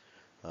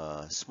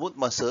 Smooth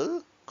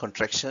muscle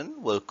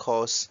contraction will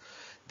cause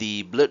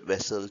the blood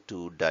vessel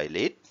to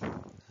dilate,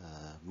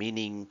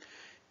 meaning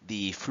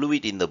the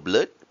fluid in the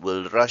blood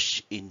will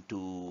rush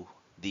into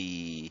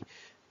the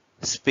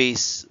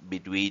space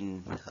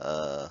between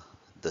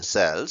the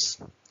cells.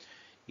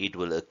 It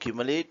will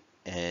accumulate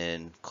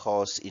and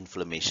cause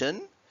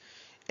inflammation,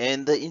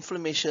 and the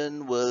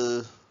inflammation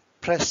will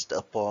press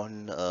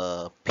upon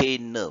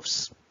pain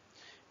nerves.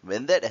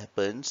 When that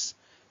happens,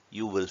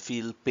 you will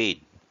feel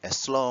pain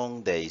as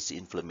long there is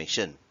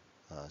inflammation.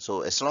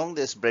 So as long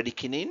there's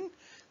bradykinin,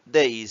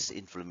 there is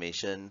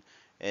inflammation,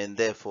 and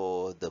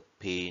therefore the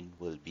pain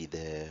will be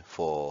there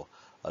for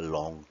a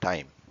long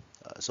time.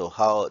 So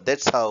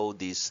that's how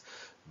this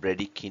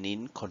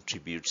bradykinin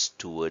contributes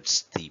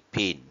towards the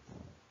pain.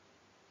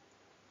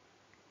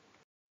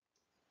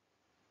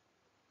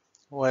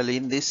 Well,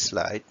 in this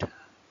slide,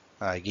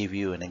 I give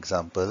you an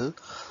example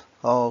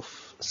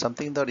of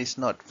something that is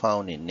not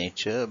found in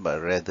nature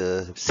but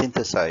rather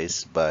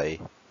synthesized by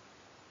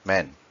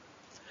man.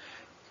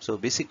 So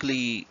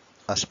basically,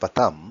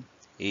 aspartame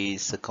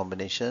is a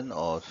combination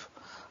of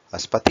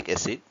aspartic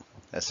acid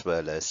as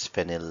well as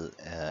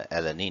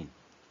phenylalanine.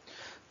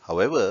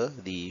 However,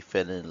 the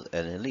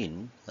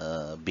phenylalanine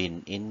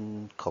been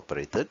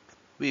incorporated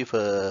with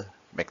a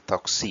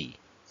methoxy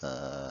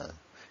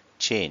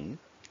chain,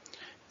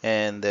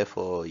 and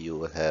therefore you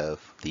will have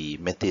the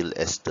methyl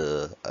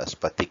ester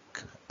aspartic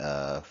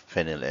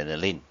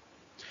phenylalanine.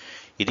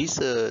 It is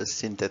a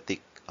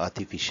synthetic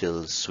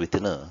artificial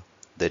sweetener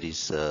that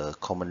is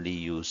commonly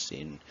used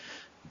in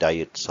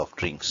diet soft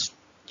drinks.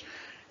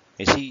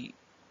 You see,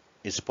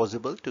 it's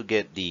possible to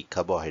get the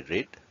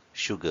carbohydrate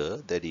sugar,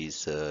 that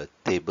is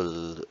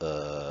table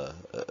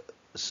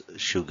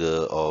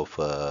sugar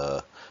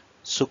of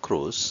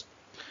sucrose,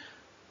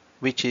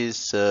 which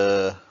is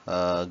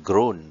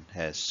grown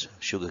as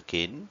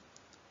sugarcane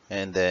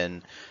and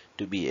then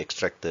to be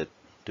extracted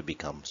to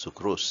become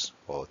sucrose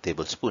or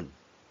tablespoon,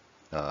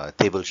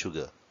 table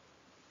sugar.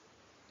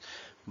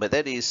 But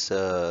that is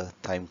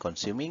time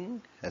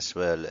consuming as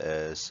well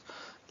as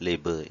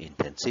labor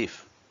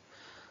intensive.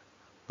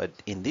 But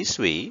in this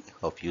way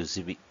of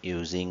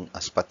using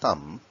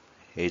aspartame,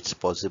 it's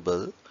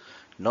possible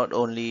not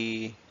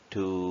only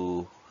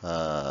to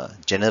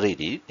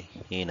generate it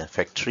in a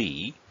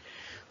factory,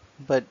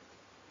 but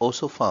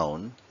also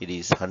found it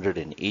is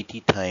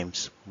 180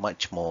 times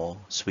much more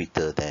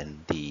sweeter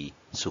than the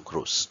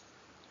sucrose.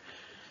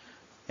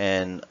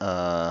 And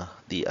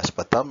the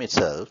aspartame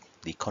itself,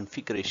 the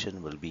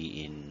configuration will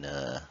be in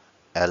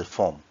L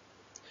form.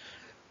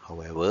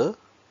 However,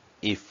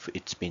 if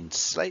it's been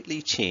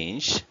slightly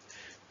changed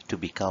to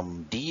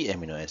become D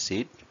amino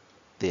acid,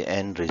 the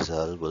end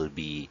result will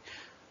be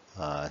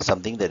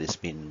something that has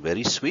been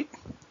very sweet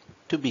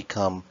to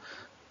become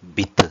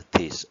bitter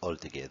taste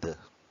altogether.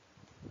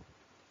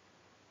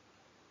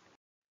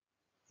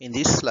 In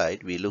this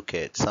slide, we look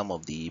at some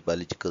of the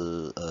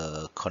biological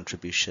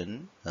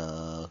contribution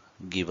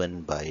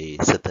given by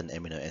certain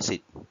amino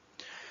acid.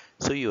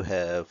 So you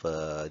have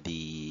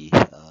the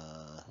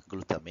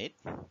glutamate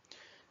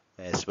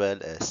as well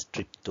as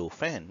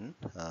tryptophan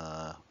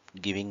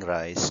giving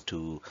rise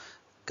to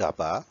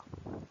GABA,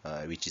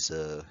 which is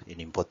an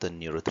important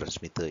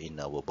neurotransmitter in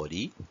our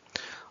body.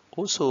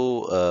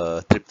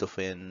 Also,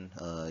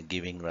 tryptophan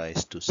giving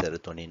rise to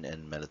serotonin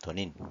and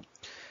melatonin.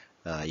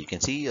 You can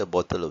see a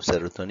bottle of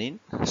serotonin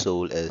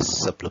sold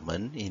as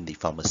supplement in the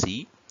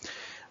pharmacy.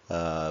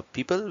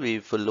 People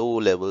with low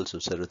levels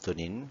of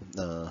serotonin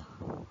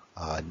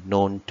are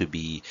known to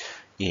be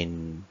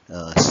in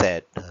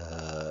sad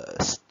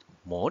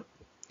mode,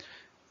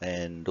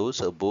 and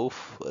those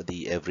above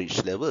the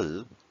average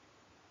level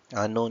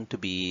are known to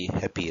be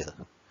happier.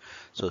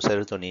 So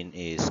serotonin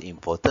is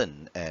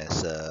important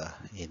as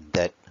in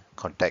that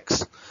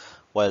context,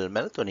 while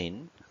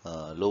melatonin,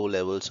 low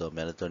levels of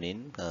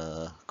melatonin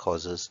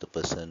causes the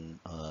person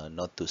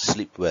not to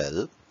sleep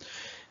well,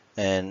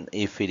 and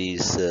if it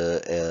is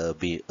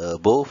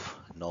above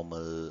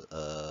normal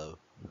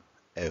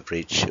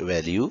average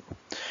value,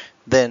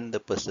 then the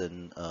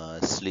person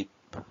sleep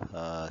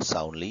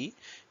soundly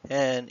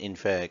and in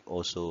fact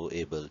also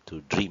able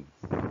to dream.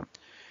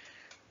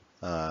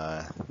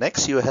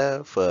 Next, you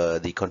have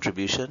the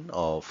contribution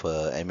of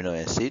amino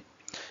acid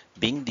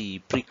being the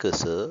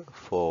precursor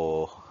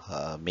for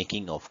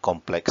making of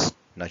complex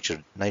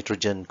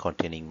nitrogen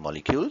containing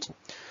molecules,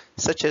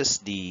 such as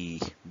the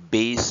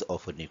base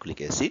of a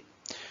nucleic acid,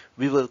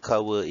 We will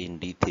cover in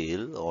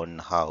detail on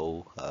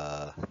how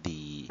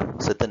the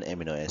certain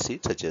amino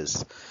acids such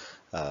as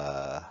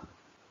uh,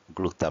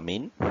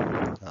 glutamine,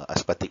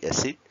 aspartic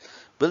acid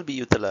will be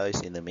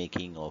utilized in the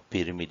making of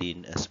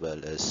pyrimidine as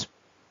well as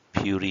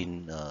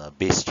purine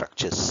base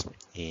structures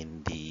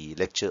in the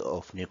lecture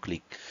of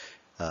nucleic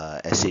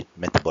acid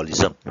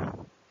metabolism.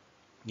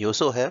 You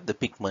also have the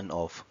pigment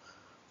of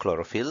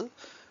chlorophyll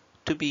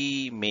to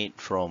be made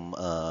from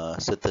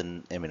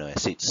certain amino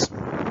acids.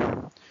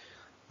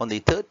 On the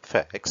third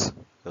facts,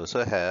 we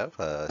also have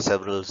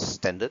several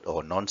standard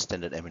or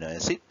non-standard amino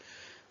acid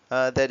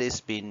that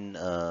is been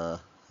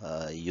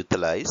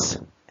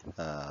utilized.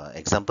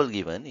 Example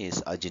given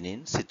is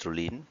arginine,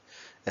 citrulline,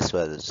 as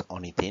well as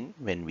ornithine.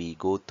 When we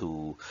go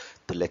to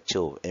the lecture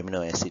of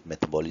amino acid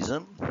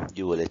metabolism,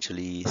 you will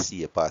actually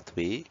see a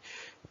pathway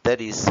that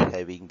is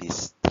having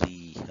these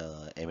three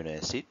amino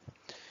acid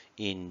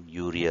in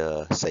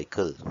urea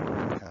cycle.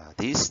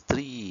 These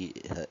three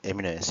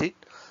amino acid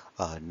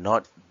are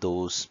not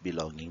those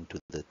belonging to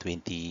the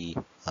 20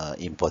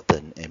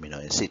 important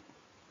amino acid.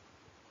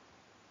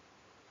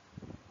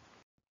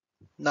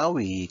 Now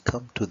we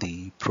come to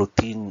the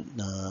protein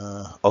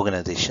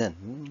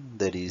organization,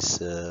 that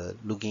is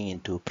looking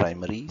into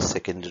primary,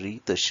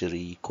 secondary,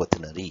 tertiary,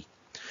 quaternary.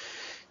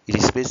 It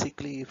is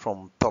basically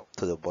from top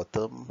to the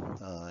bottom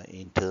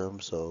in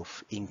terms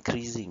of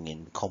increasing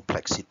in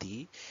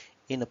complexity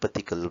in a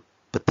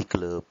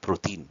particular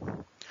protein.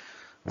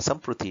 Some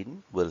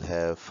protein will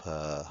have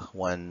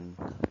 1,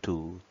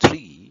 2,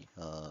 3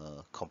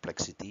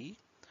 complexity,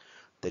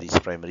 that is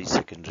primary,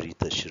 secondary,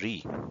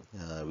 tertiary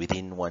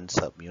within one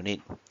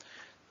subunit.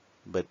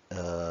 But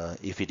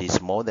if it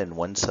is more than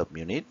one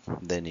subunit,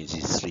 then it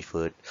is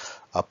referred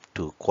up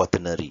to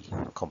quaternary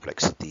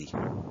complexity.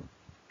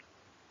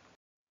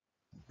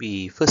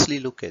 We firstly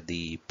look at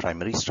the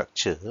primary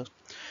structure,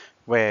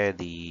 where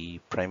the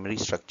primary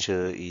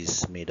structure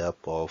is made up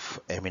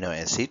of amino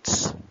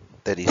acids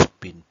that is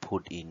been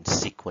put in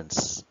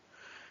sequence,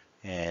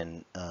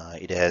 and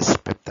it has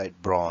peptide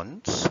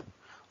bonds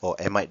or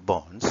amide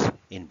bonds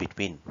in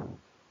between.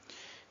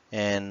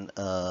 And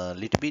a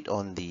little bit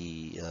on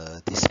the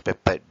this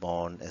peptide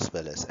bond as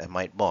well as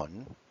amide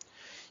bond,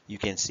 you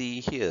can see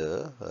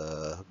here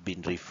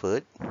been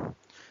referred,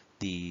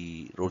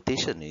 the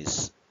rotation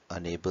is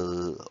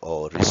unable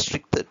or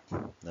restricted.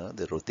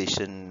 The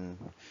rotation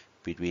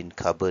between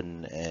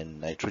carbon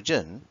and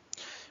nitrogen,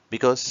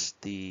 because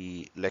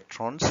the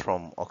electrons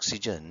from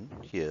oxygen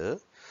here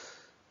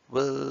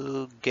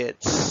will get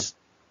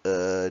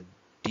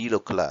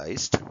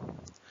delocalized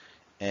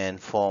and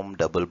form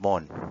double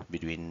bond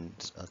between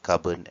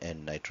carbon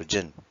and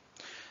nitrogen.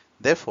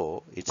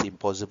 Therefore, it's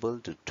impossible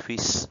to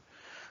twist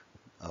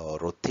or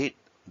rotate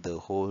the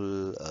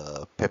whole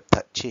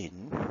peptide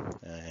chain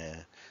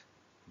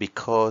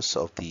because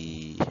of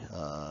the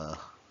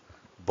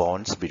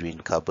bonds between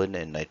carbon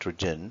and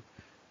nitrogen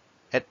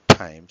at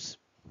times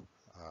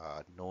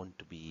are known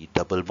to be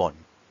double bond.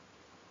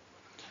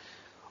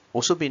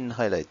 Also been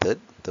highlighted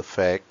the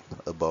fact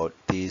about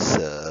this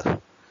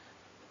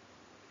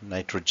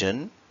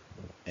nitrogen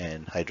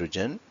and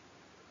hydrogen,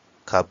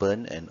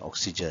 carbon and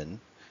oxygen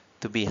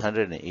to be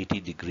 180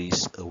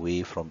 degrees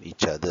away from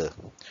each other.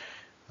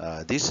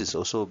 This is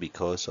also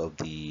because of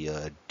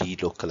the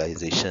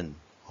delocalization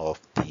of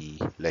the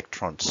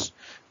electrons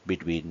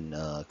between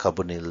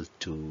carbonyl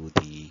to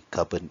the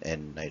carbon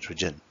and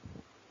nitrogen.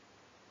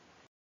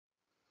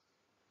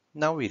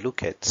 Now we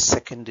look at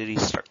secondary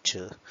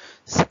structure.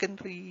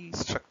 Secondary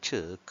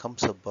structure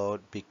comes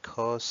about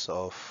because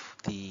of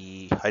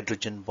the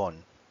hydrogen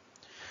bond.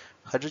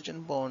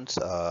 Hydrogen bonds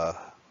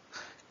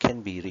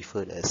can be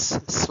referred as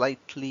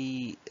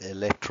slightly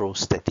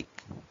electrostatic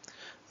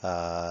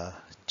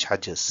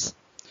charges.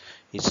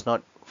 It's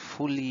not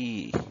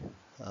fully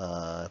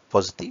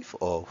positive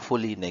or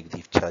fully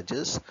negative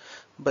charges,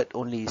 but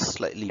only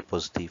slightly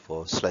positive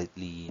or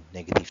slightly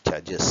negative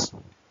charges.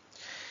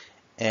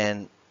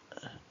 And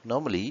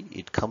normally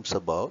it comes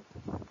about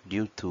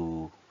due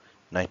to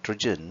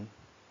nitrogen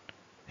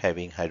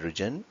having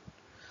hydrogen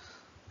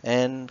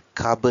and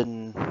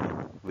carbon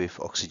with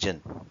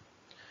oxygen.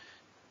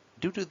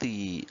 Due to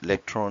the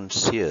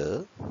electrons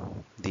here,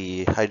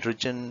 the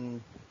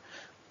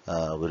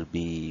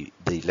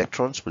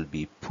electrons will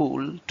be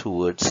pulled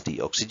towards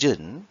the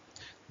oxygen.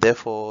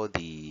 Therefore,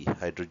 the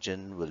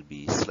hydrogen will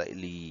be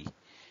slightly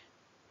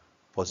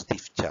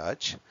positive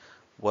charge,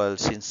 while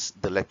since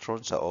the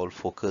electrons are all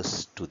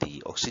focused to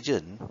the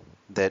oxygen,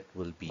 that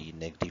will be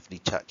negatively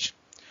charged.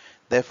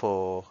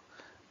 Therefore,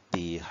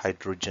 the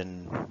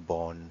hydrogen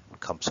bond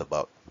comes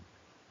about.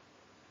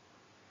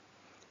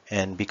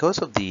 And because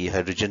of the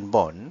hydrogen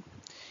bond,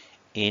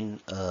 in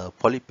a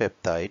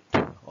polypeptide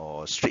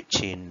or straight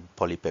chain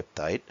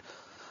polypeptide,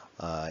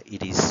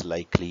 it is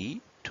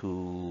likely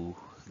to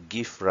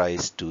give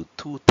rise to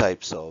two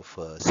types of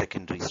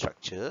secondary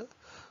structure.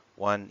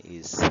 One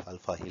is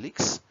alpha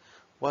helix,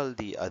 while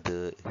the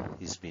other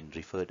is being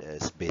referred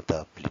as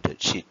beta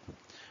pleated sheet.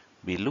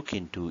 We look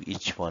into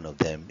each one of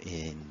them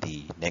in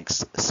the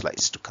next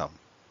slides to come.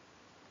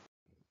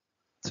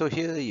 So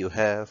here you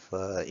have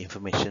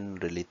information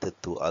related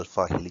to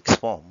alpha helix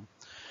form,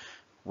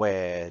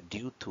 where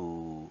due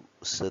to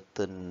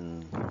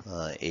certain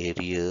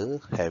area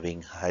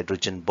having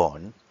hydrogen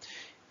bond,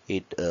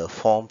 it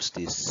forms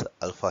this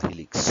alpha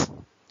helix.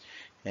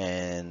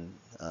 And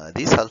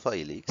this alpha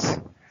helix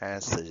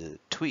has a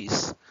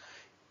twist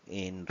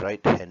in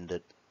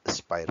right-handed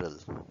spiral,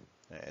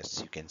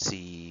 as you can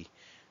see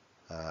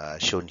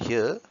shown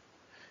here,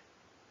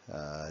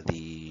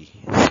 the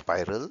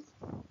spiral.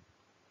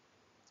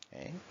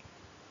 Okay.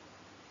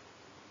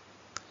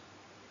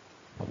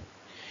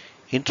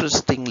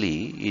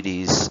 Interestingly, it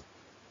is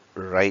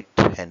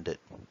right-handed,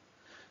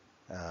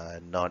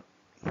 not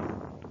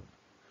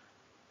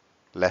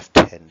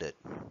left-handed.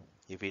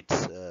 If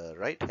it's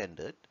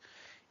right-handed,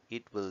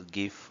 it will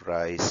give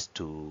rise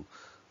to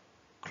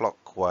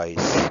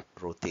clockwise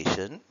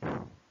rotation.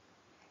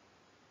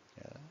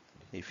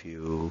 If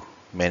you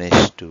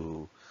manage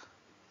to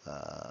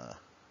uh,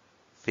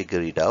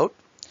 figure it out,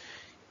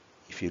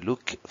 if you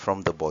look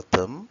from the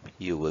bottom,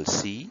 you will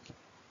see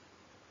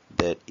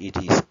that it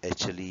is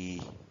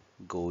actually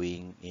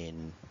going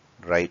in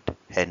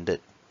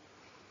right-handed.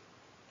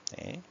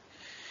 Okay.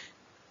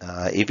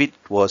 If it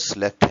was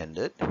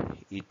left-handed,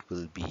 it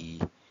will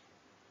be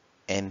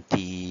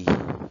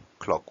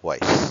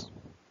anti-clockwise.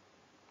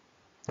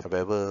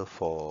 However,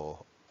 for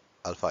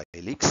alpha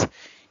helix,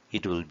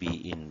 it will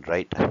be in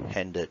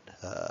right-handed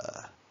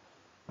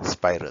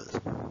spiral.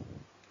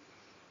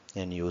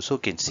 And you also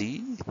can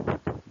see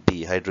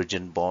the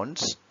hydrogen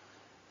bonds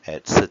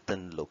at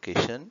certain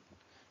location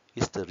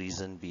is the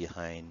reason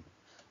behind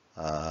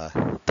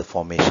the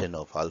formation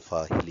of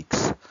alpha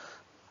helix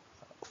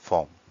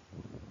form.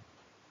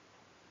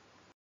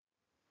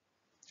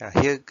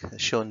 Here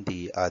shown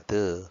the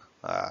other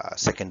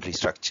secondary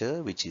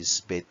structure, which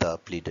is beta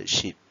pleated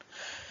sheet.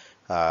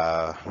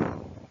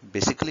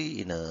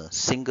 Basically, in a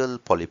single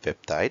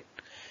polypeptide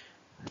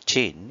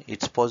chain,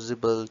 it's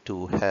possible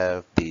to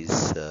have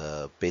this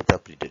beta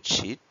pleated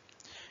sheet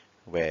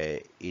where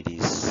it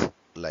is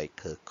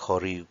like a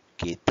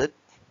corrugated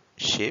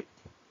shape.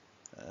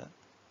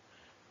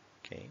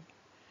 Okay,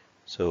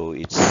 so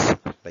it's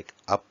like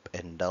up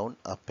and down,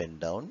 up and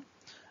down.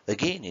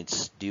 Again,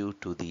 it's due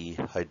to the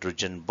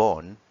hydrogen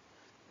bond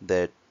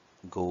that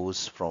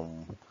goes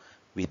from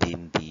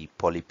within the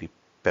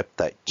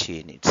polypeptide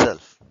chain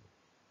itself.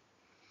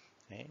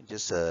 Okay,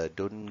 just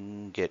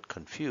don't get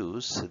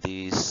confused.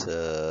 This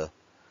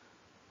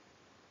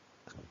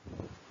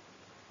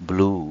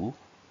blue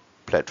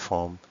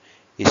platform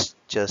is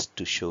just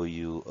to show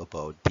you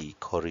about the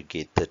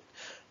corrugated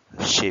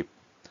shape,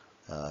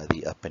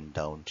 the up and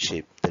down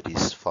shape that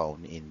is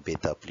found in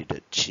beta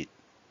pleated sheet.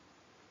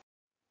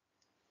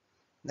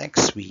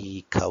 Next,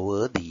 we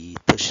cover the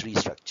tertiary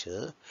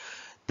structure.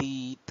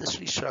 The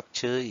tertiary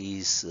structure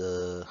is,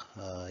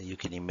 you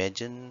can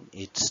imagine,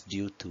 it's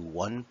due to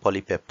one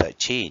polypeptide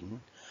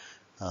chain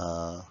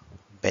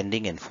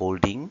bending and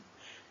folding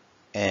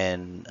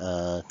and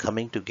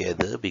coming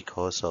together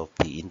because of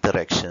the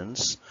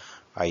interactions,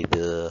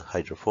 either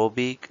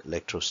hydrophobic,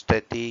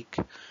 electrostatic,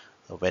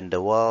 van der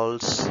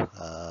Waals,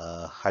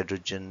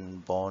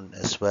 hydrogen bond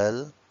as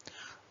well,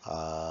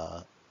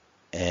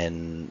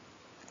 and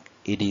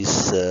it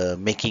is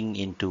making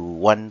into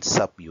one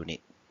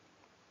subunit.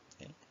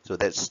 Okay? So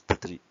that's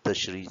the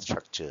tertiary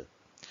structure.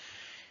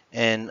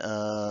 And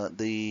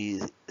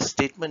the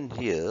statement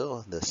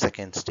here, the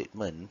second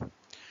statement,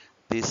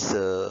 this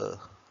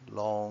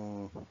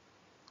long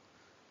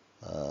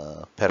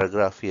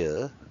paragraph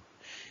here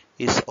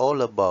is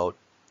all about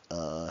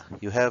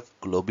you have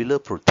globular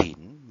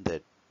protein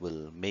that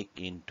will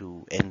make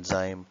into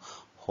enzyme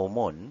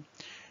hormone.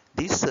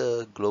 This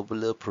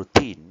globular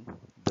protein,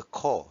 the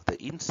core,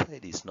 the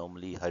inside is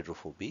normally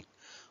hydrophobic,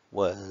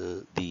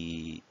 while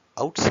the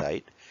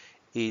outside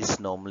is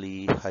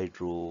normally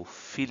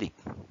hydrophilic,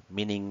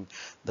 meaning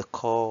the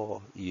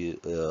core,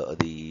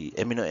 the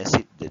amino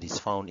acid that is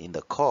found in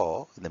the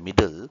core, in the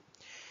middle,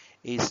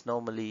 is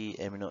normally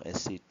amino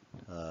acid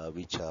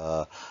which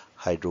are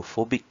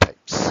hydrophobic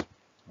types,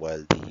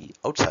 while the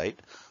outside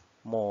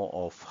more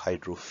of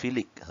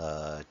hydrophilic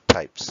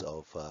types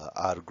of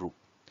R group.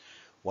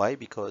 Why?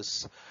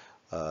 Because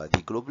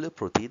the globular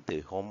protein,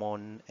 the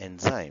hormone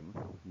enzyme,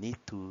 need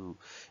to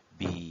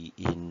be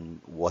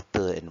in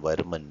water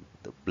environment,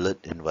 the blood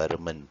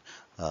environment,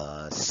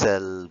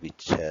 cell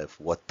which have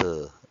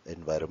water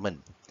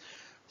environment.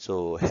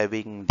 So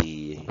having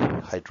the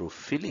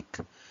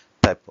hydrophilic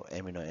type of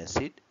amino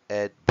acid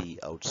at the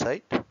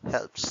outside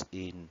helps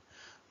in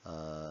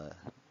uh,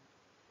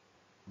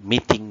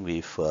 meeting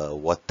with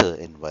water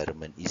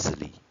environment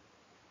easily.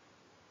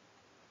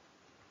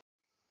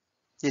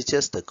 It's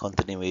just a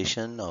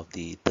continuation of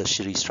the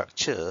tertiary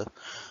structure.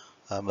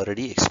 I've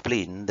already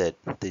explained that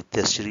the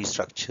tertiary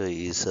structure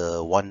is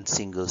one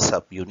single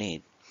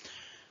subunit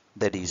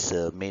that is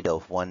made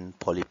of one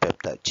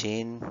polypeptide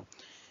chain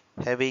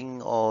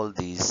having all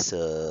these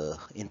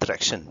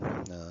interaction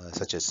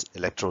such as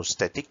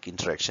electrostatic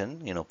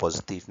interaction,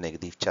 positive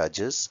negative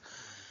charges,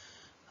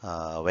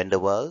 van der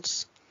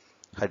Waals,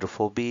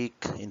 hydrophobic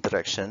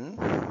interaction.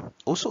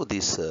 Also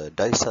this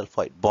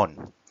disulfide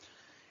bond.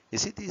 You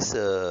see these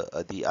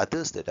the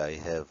others that I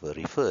have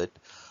referred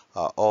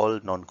are all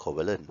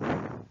non-covalent,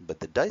 but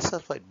the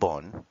disulfide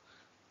bond,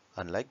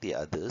 unlike the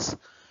others,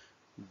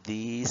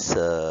 this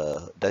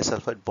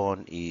disulfide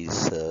bond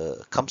is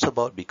comes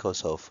about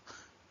because of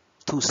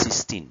two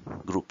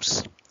cysteine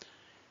groups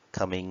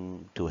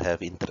coming to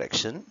have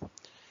interaction,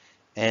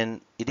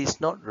 and it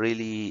is not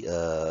really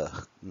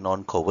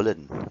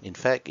non-covalent. In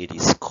fact, it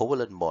is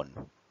covalent bond.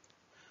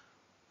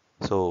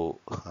 So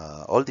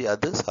all the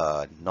others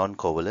are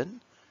non-covalent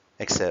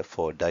except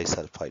for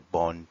disulfide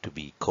bond to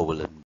be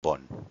covalent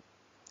bond,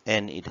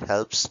 and it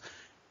helps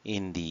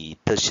in the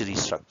tertiary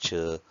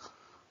structure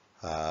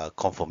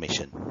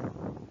conformation.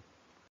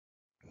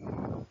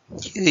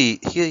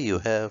 Here you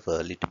have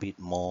a little bit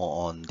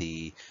more on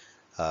the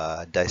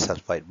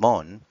disulfide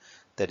bond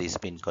that is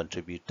being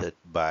contributed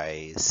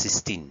by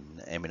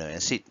cysteine amino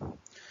acid.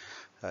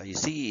 You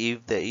see,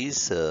 if there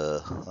is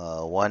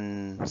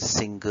one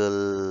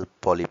single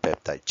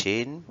polypeptide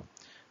chain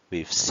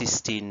with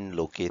cysteine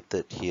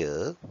located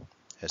here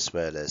as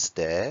well as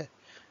there,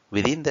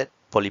 within that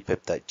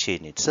polypeptide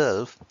chain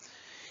itself,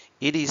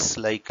 it is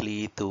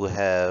likely to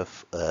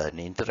have an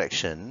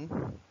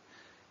interaction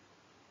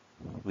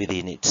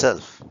within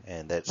itself,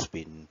 and that's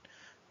been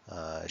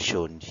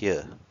shown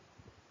here.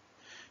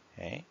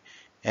 Okay.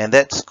 And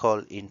that's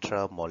called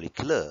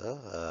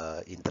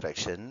intramolecular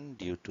interaction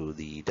due to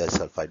the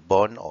disulfide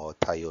bond or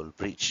thiol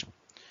bridge.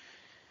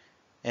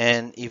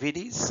 And if it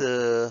is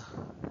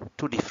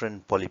two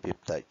different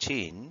polypeptide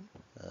chain,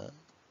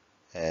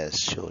 as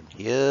shown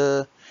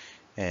here,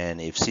 and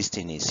if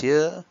cysteine is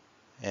here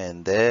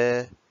and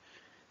there,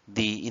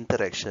 the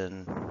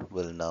interaction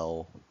will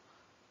now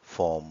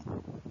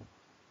form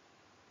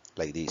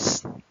like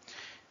this.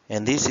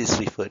 And this is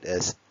referred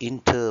as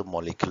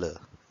intermolecular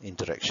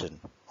interaction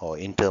or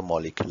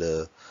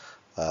intermolecular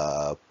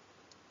uh,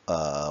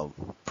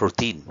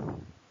 protein.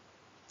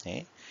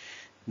 Okay.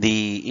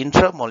 The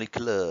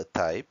intramolecular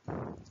type,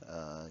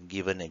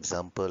 give an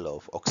example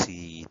of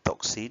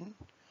oxytocin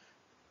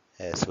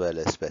as well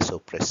as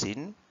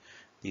vasopressin.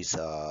 These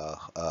are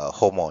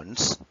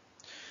hormones,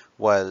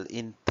 while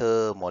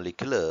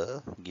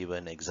intermolecular, give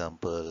an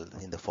example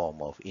in the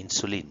form of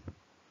insulin,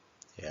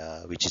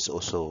 which is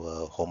also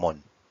a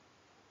hormone.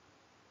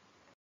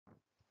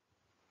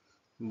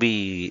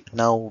 We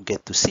now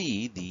get to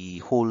see the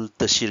whole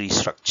tertiary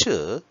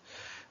structure.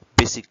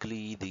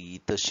 Basically, the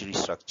tertiary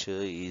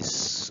structure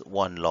is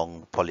one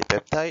long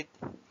polypeptide.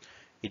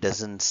 It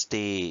doesn't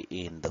stay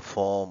in the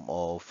form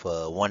of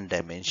one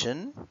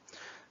dimension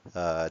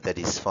that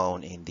is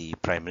found in the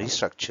primary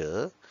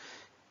structure.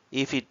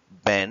 If it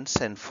bends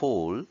and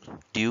folds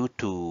due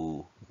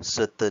to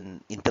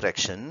certain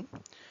interaction,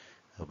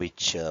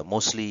 which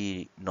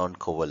mostly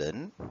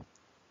non-covalent,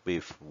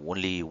 with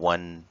only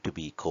one to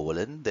be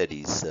covalent, that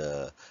is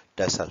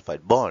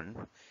disulfide bond,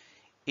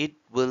 it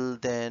will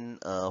then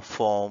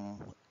form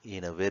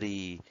in a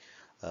very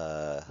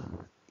uh,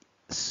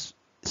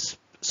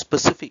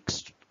 specific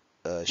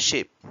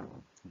shape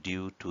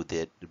due to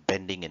that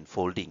bending and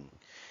folding.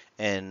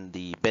 And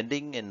the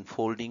bending and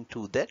folding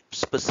to that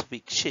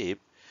specific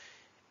shape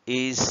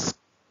is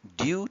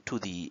due to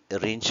the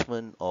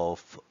arrangement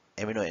of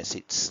amino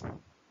acids.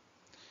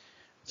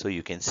 So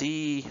you can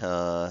see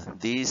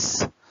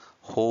this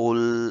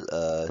whole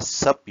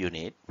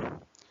subunit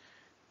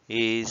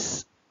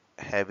is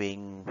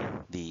having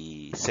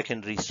the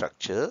secondary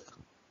structure,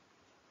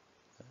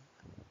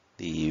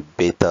 the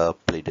beta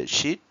plated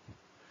sheet,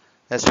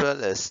 as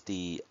well as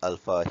the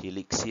alpha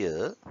helix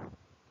here,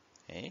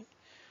 okay,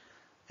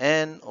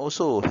 and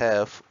also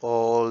have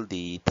all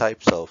the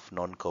types of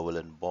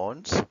non-covalent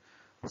bonds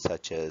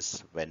such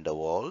as van der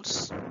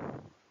Waals,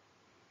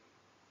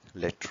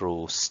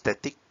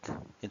 electrostatic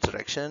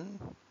interaction,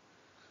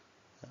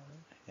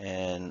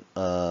 and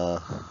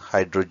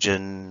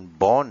hydrogen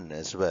bond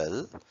as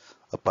well.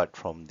 Apart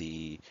from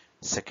the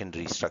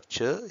secondary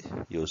structure,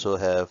 you also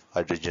have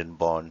hydrogen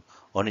bond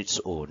on its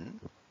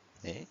own,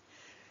 okay?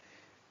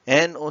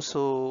 And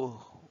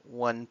also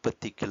one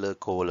particular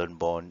covalent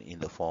bond in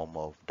the form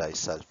of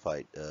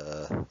disulfide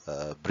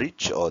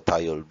bridge or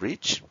thiol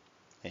bridge,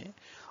 okay?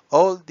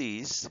 All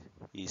these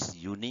is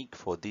unique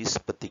for this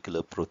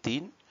particular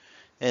protein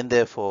and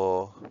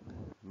therefore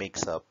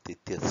makes up the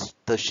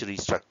tertiary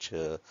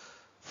structure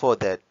for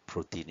that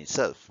protein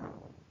itself.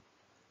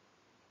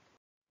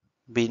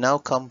 We now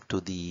come to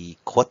the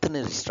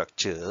quaternary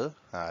structure,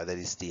 that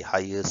is the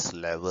highest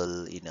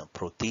level in a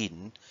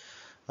protein.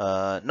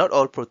 Not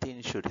all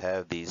proteins should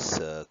have this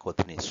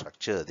quaternary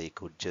structure. They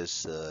could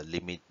just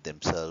limit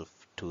themselves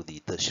to the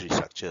tertiary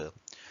structure.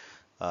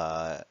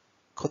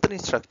 Quaternary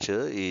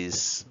structure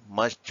is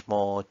much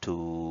more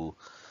to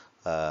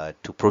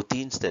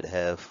proteins that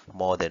have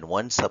more than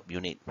one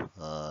subunit.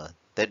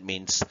 That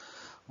means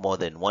more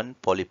than one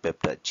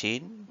polypeptide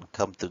chain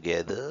come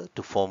together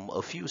to form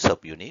a few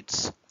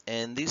subunits,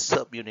 and these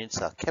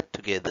subunits are kept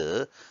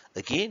together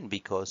again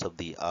because of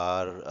the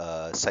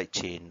R side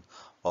chain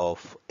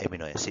of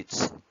amino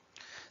acids.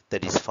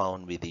 that is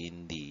found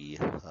within the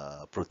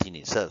protein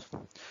itself.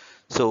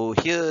 So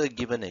here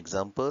given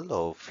example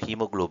of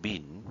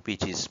hemoglobin,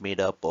 which is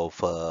made up of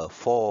 4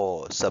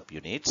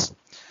 subunits.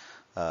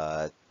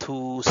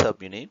 Two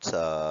subunits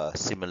are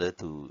similar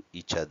to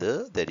each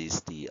other, that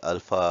is the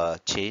alpha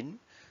chain,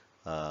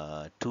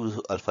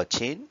 two alpha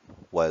chain,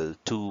 while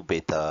two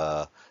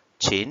beta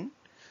chain.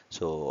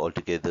 So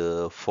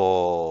altogether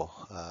 4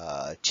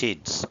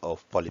 chains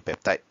of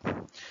polypeptide.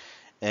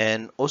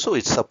 And also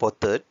it's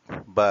supported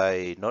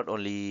by not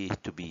only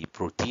to be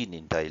protein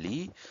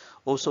entirely,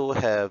 also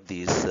have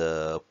this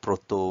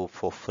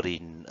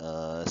protoporphyrin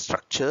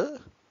structure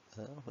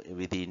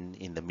within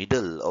in the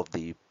middle of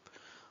the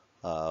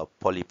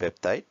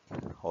polypeptide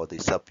or the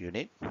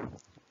subunit,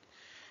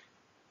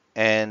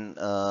 and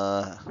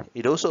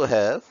it also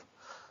have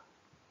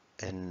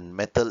a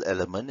metal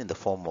element in the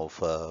form of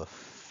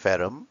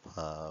ferrum.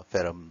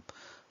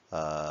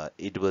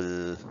 It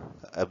will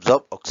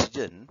absorb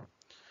oxygen,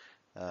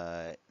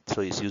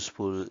 so it's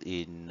useful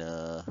in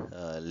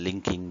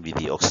linking with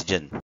the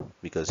oxygen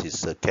because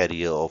it's a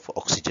carrier of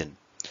oxygen.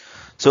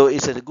 So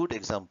it's a good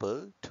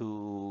example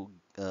to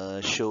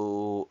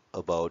show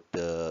about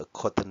the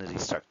quaternary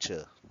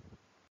structure.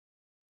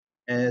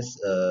 As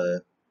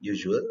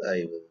usual,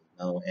 I will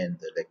now end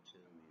the lecture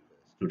with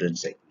a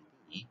student's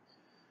activity.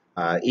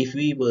 If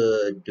we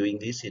were doing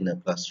this in a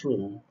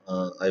classroom,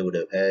 I would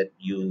have had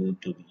you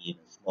to be in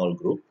a small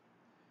group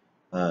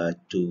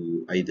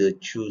to either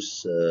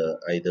choose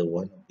either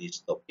one of these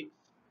topics,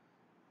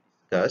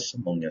 discuss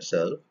among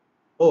yourself,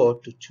 or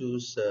to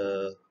choose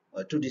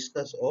to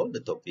discuss all the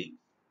topics.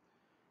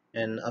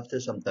 And after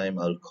some time,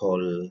 I'll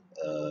call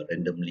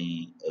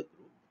randomly a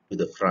group to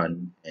the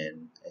front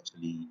and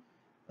actually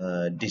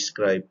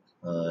describe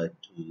to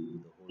the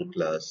whole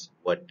class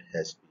what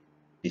has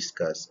been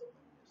discussed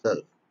among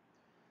yourself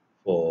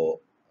for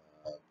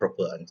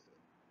proper answer.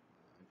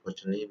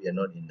 Unfortunately, we are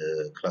not in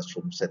the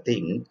classroom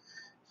setting,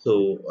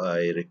 so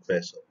I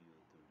request of you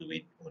to do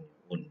it on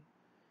your own.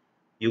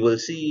 You will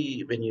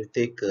see when you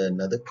take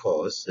another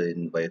course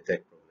in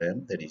biotech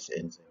program, that is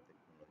enzyme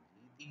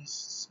technology,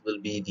 these will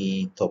be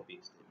the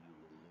topics that you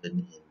will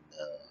learn in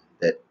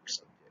that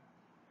subject.